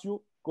 I trust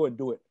you. Go and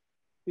do it.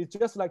 It's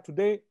just like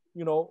today,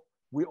 you know,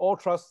 we all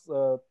trust,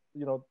 you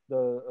know,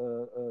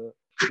 the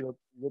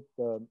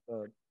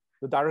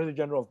Director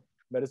General of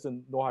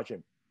Medicine, Noor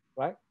Hashim,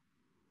 right?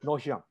 Noor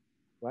Hashim,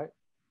 right?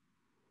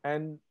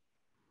 And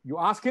you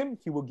ask him,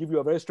 he will give you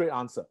a very straight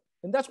answer.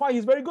 And that's why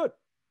he's very good.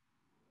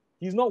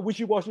 He's not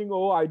wishy-washy,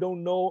 oh, I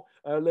don't know,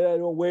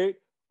 wait,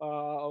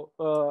 you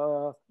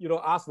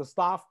know, ask the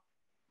staff.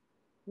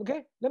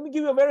 Okay, let me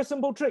give you a very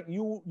simple trick.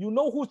 You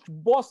know whose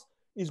boss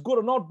is good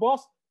or not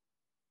boss?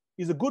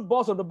 Is a good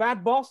boss or the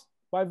bad boss?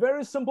 By a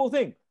very simple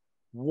thing.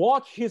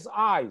 Watch his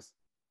eyes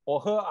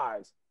or her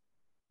eyes.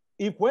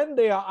 If when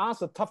they are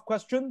asked a tough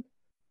question,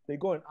 they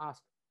go and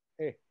ask,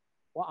 hey,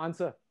 what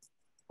answer?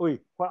 Oi,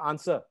 what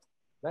answer?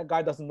 That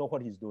guy doesn't know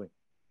what he's doing.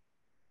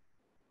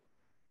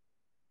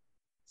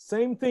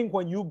 Same thing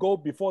when you go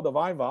before the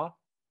Viva.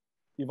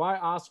 If I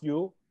ask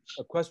you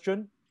a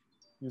question,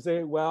 you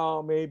say,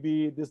 well,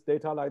 maybe this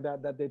data like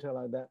that data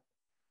like that.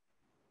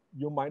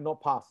 You might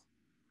not pass.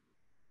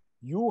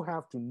 You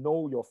have to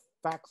know your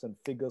facts and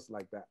figures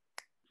like that.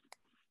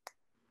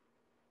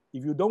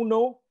 If you don't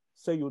know,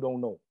 say you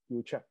don't know.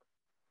 You check.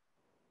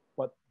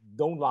 But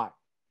don't lie.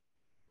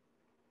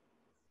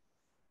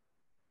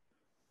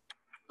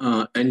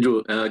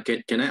 Andrew,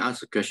 can I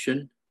ask a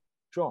question?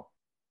 Sure.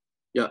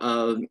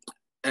 Yeah.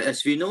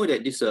 As we know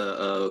that this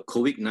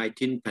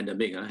COVID-19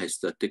 pandemic has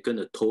taken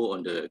a toll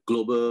on the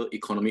global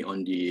economy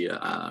on the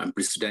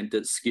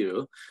unprecedented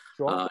scale,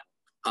 Sure.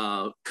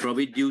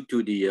 Probably due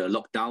to the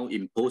lockdown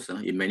imposed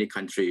in many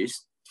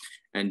countries.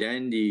 And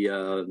then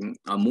the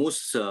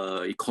most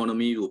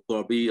economy will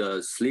probably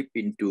slip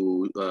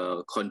into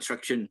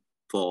contraction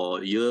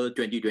for year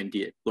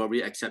 2020,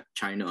 probably except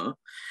China.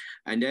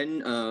 And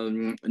then,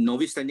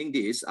 notwithstanding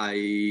this,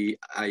 we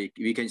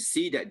can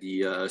see that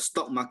the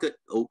stock market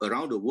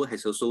around the world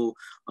has also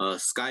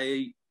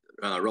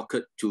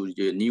rocket to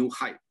the new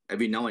height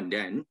every now and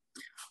then.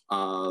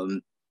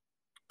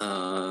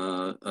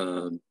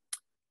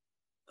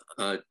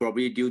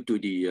 Probably due to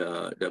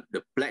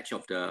the pledge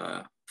of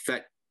the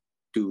Fed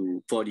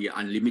for the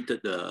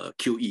unlimited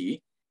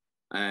QE,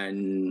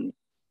 and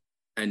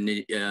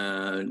in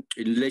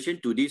relation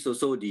to this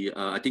also,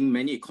 I think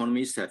many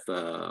economists have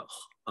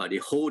they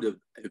hold a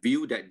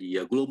view that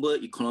the global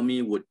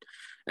economy would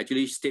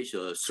actually stage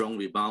a strong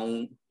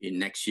rebound in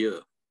next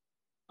year,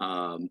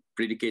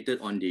 predicated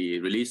on the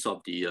release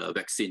of the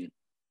vaccine,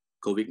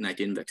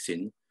 COVID-19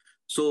 vaccine.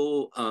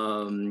 So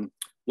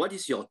what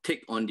is your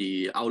take on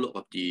the outlook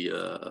of the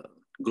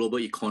global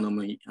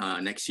economy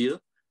next year,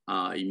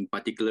 in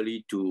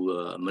particularly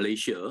to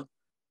Malaysia?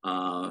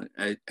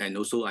 And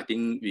also, I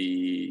think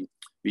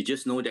we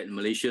just know that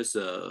Malaysia's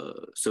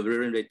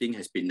sovereign rating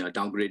has been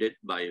downgraded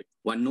by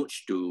 1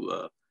 notch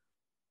to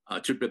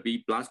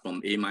BBB plus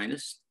from A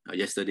minus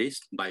yesterday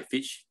by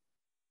Fitch.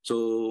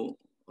 So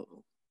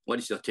what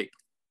is your take?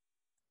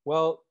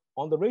 Well,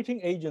 on the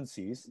rating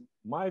agencies,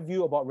 my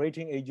view about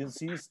rating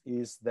agencies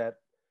is that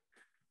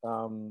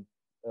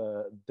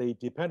they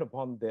depend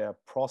upon their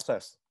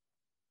process.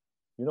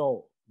 You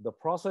know, the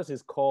process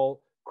is called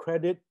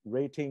Credit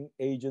Rating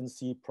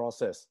Agency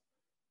Process,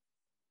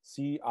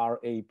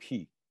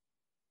 CRAP.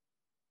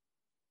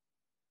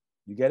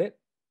 You get it?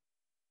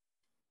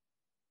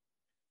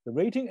 The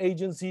rating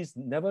agencies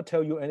never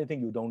tell you anything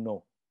you don't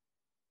know,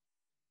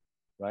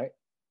 right?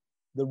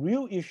 The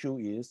real issue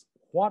is,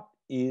 what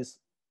is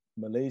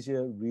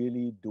Malaysia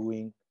really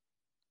doing,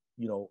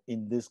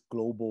 in this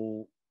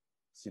global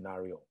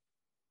scenario?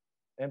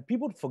 And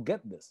people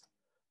forget this.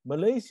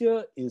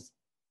 Malaysia is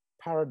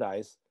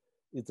paradise.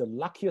 It's the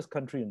luckiest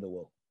country in the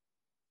world.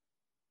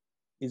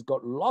 It's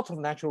got lots of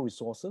natural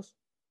resources.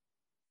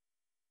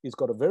 It's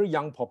got a very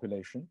young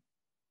population.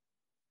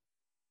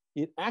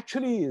 It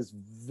actually is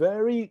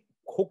very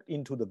hooked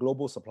into the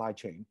global supply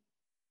chain.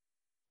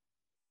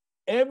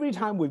 Every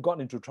time we've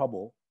gotten into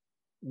trouble,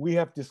 we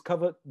have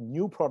discovered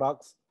new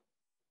products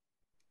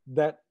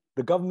that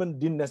the government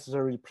didn't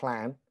necessarily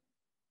plan.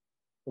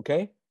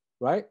 Okay,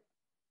 right?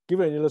 Give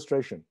you an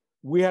illustration.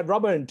 We had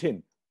rubber and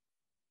tin.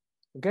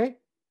 Okay,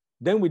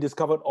 then we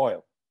discovered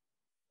oil.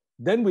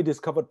 Then we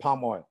discovered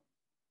palm oil.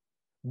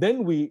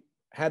 Then we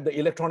had the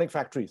electronic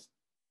factories,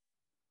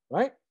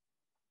 right?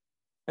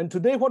 And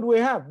today what do we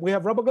have? We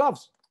have rubber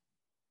gloves,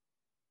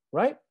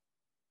 right?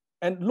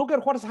 And look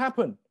at what has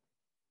happened.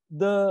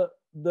 The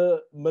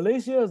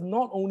Malaysia has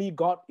not only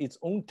got its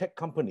own tech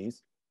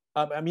companies,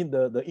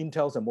 the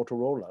Intels and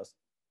Motorola's,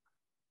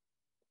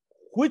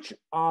 which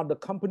are the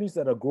companies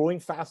that are growing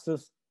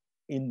fastest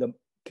in the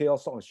KL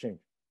Stock Exchange?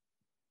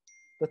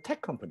 The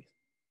tech companies,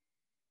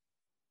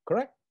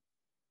 correct?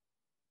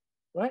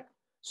 Right?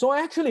 So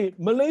actually,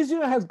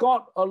 Malaysia has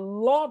got a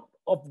lot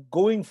of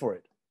going for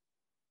it.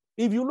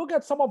 If you look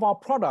at some of our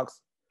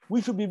products,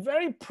 we should be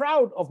very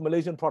proud of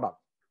Malaysian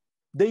products.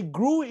 They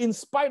grew in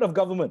spite of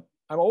government.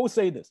 I always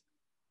say this,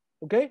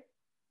 okay?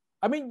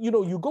 I mean,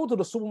 you go to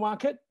the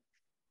supermarket,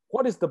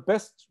 what is the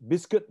best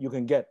biscuit you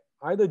can get?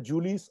 Either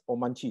Julie's or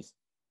Munchies.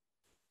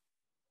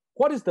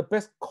 What is the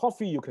best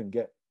coffee you can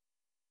get?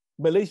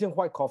 Malaysian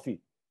white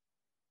coffee.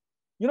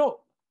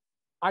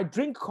 I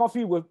drink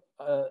coffee with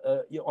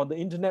on the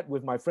internet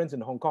with my friends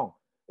in Hong Kong.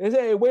 They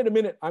say, hey, wait a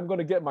minute, I'm going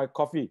to get my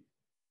coffee.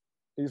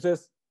 It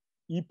says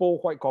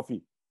Ipoh white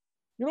coffee.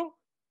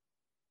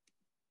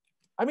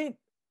 I mean,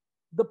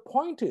 the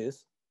point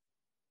is,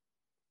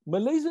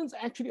 Malaysians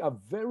actually are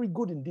very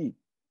good indeed.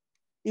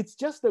 It's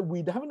just that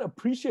we haven't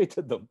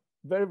appreciated them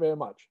very, very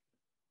much.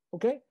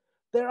 Okay?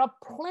 There are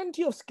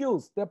plenty of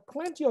skills, there are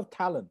plenty of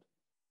talent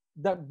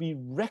that be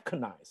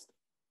recognized.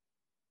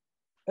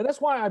 And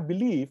that's why I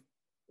believe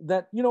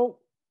that,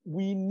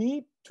 we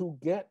need to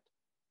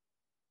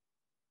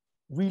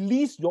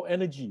release your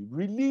energy,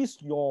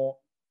 release your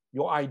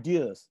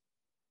ideas,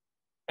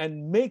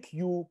 and make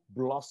you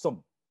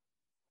blossom.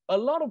 A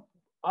lot of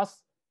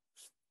us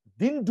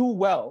didn't do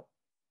well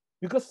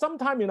because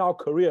sometime in our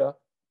career,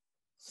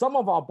 some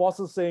of our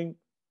bosses saying,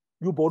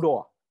 you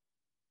bodoh.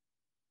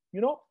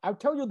 I'll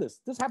tell you this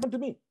happened to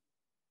me,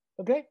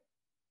 okay?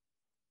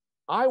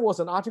 I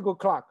was an article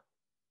clerk.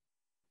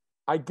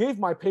 I gave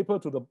my paper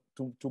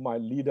to my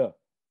leader.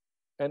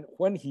 And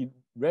when he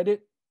read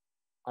it,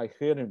 I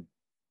heard him,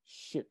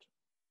 shit,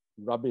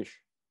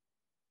 rubbish,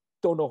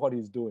 don't know what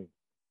he's doing.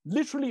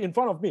 Literally in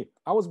front of me.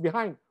 I was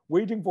behind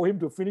waiting for him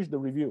to finish the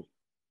review.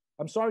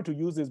 I'm sorry to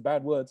use these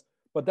bad words,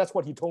 but that's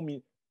what he told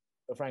me,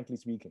 frankly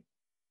speaking,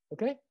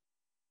 okay?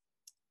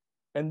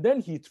 And then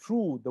he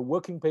threw the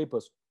working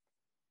papers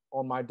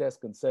on my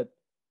desk and said,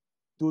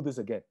 do this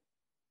again.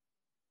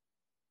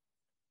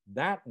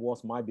 That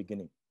was my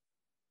beginning.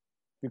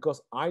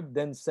 Because I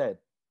then said,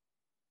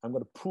 I'm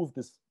going to prove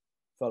this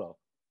fellow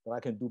that I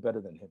can do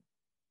better than him.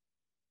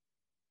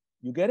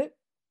 You get it?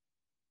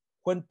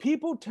 When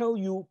people tell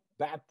you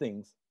bad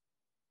things,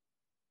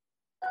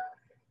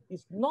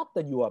 it's not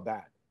that you are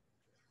bad.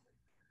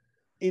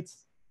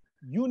 It's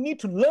you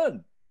need to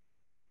learn.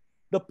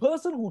 The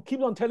person who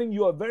keeps on telling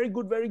you are very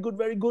good, very good,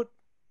 very good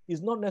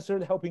is not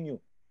necessarily helping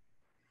you.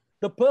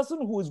 The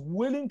person who is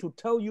willing to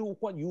tell you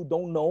what you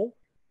don't know,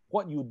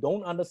 what you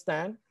don't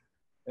understand,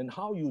 and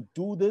how you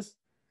do this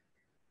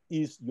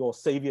is your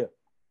savior,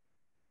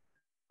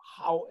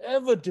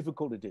 however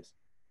difficult it is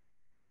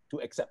to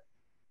accept.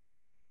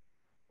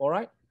 All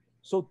right?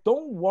 So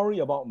don't worry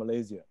about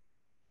Malaysia.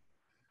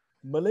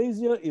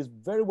 Malaysia is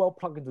very well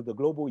plugged into the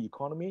global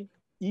economy.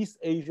 East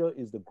Asia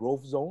is the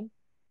growth zone.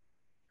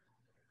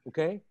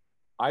 Okay?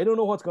 I don't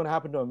know what's going to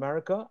happen to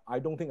America. I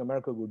don't think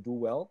America will do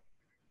well.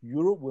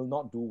 Europe will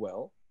not do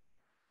well.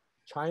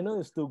 China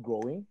is still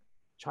growing.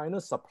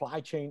 China's supply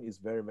chain is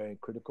very, very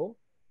critical.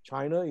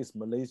 China is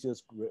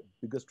Malaysia's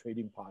biggest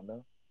trading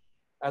partner.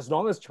 As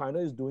long as China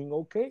is doing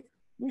okay,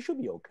 we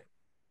should be okay,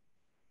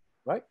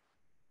 right?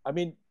 I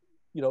mean,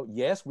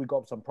 yes, we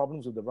got some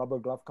problems with the rubber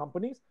glove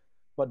companies,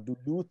 but do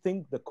you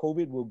think the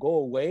COVID will go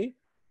away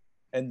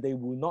and they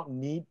will not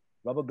need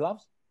rubber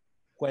gloves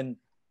when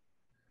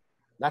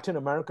Latin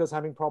America is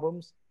having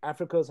problems,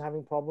 Africa is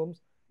having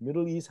problems,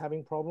 Middle East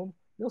having problems?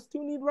 They'll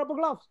still need rubber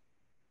gloves,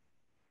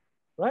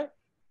 right?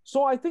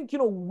 So I think,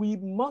 we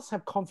must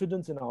have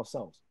confidence in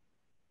ourselves.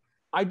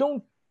 I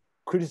don't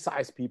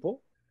criticize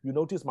people. You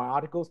notice my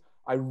articles,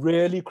 I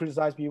rarely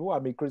criticize people. I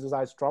may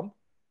criticize Trump,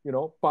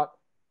 but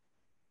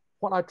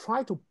what I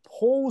try to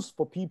pose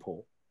for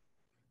people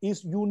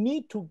is you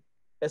need to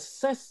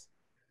assess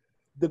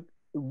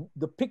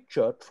the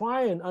picture,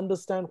 try and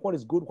understand what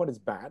is good, what is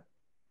bad,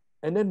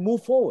 and then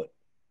move forward,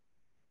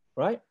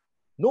 right?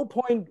 No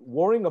point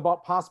worrying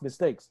about past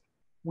mistakes.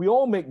 We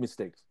all make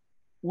mistakes.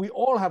 We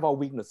all have our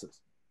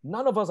weaknesses.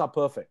 None of us are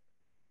perfect.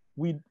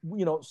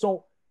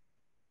 So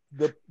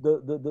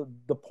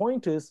the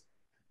point is,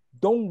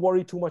 don't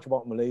worry too much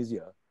about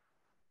Malaysia.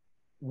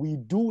 We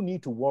do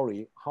need to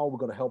worry how we're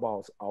going to help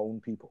our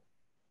own people.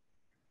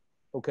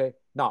 Okay,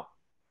 now,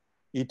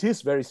 it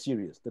is very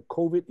serious. The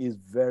COVID is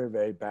very,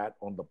 very bad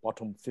on the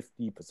bottom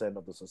 50%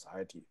 of the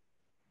society.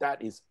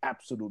 That is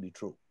absolutely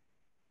true.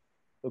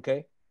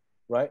 Okay,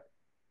 right?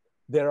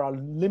 There are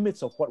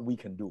limits of what we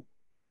can do.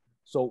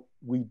 So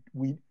we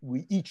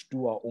each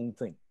do our own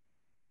thing.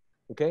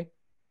 Okay,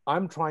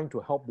 I'm trying to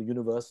help the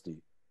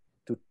university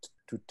to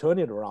turn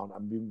it around.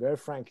 I'm being very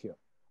frank here.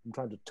 I'm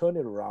trying to turn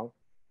it around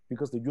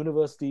because the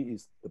university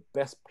is the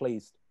best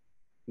placed,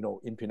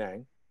 in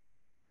Penang,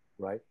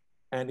 right?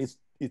 And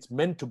it's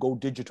meant to go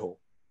digital.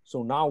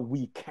 So now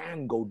we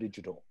can go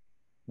digital.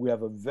 We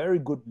have a very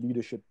good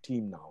leadership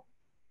team now,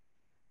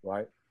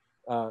 right?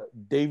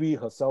 Davy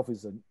herself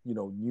is a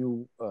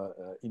new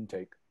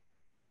intake.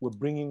 We're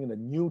bringing in a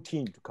new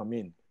team to come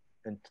in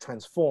and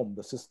transform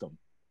the system,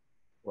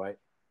 right?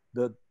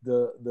 The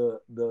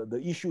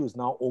issue is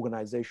now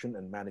organization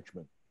and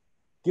management.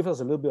 Give us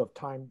a little bit of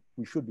time,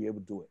 we should be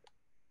able to do it.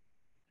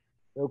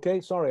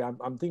 Okay, sorry, I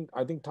think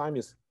time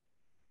is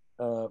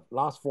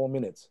last 4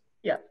 minutes.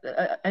 Yeah,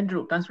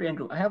 Andrew, Tan Sri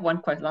Andrew, I have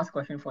one last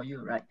question for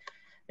you, right?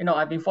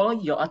 I've been following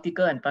your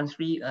article and Tan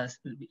Sri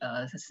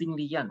Sing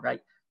Lian,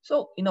 right?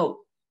 So,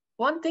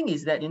 one thing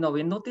is that,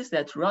 we noticed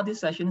that throughout these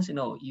sessions,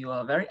 you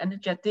are very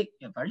energetic,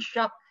 you're very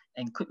sharp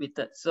and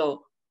quick-witted.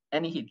 So,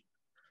 any hint?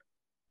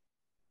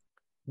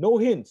 No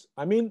hints.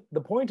 I mean,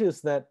 the point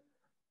is that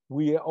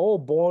we are all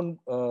born,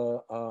 a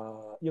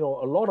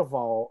lot of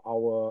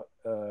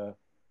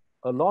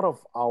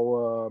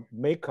our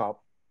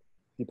makeup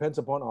depends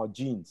upon our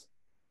genes.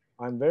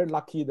 I'm very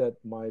lucky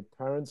that my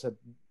parents had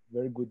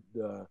very good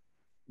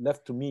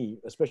left to me,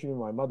 especially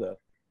my mother,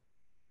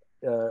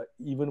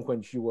 even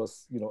when she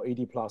was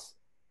 80 plus,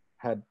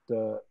 had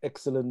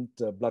excellent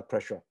blood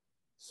pressure.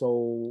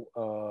 So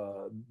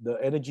the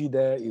energy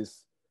there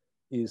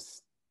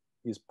is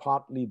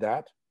partly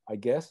that, I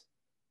guess.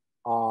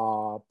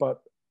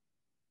 But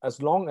as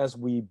long as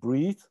we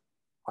breathe,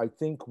 I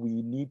think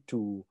we need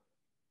to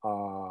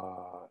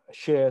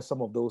share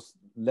some of those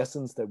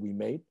lessons that we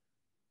made.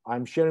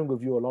 I'm sharing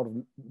with you a lot of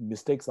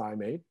mistakes I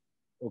made.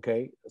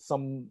 Okay,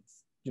 some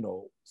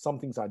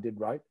things I did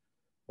right,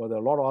 but there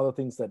are a lot of other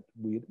things that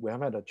we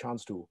haven't had a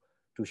chance to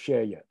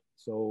share yet.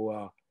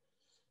 So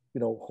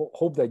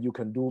hope that you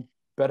can do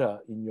better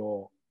in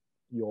your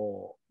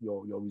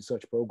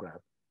research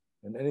program,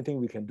 and anything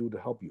we can do to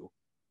help you,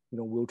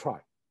 we'll try.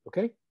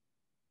 Okay.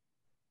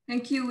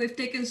 Thank you. We've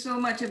taken so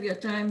much of your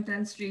time,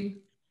 Tan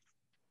Sri.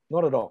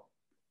 Not at all.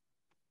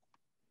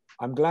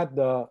 I'm glad.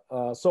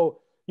 Let's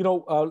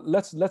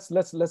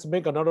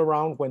make another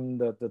round when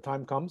the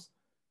time comes,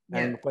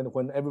 and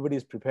when everybody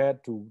is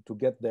prepared to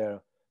get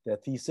their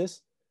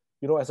thesis.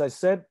 As I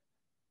said,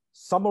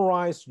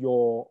 summarize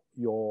your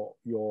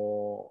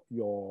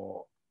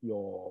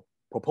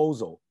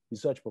proposal,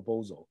 research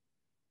proposal,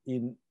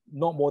 in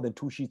not more than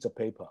 2 sheets of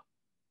paper.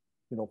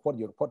 What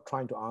you're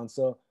trying to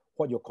answer,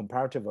 what your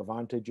comparative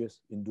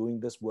advantages in doing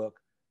this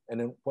work, and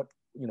then what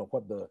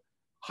the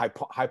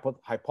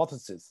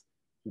hypothesis,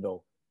 and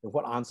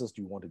what answers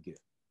do you want to give,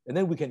 and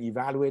then we can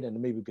evaluate,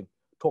 and maybe we can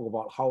talk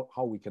about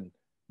how we can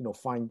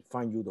find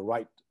you the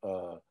right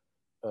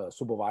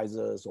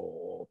supervisors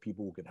or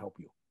people who can help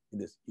you in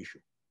this issue.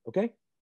 Okay.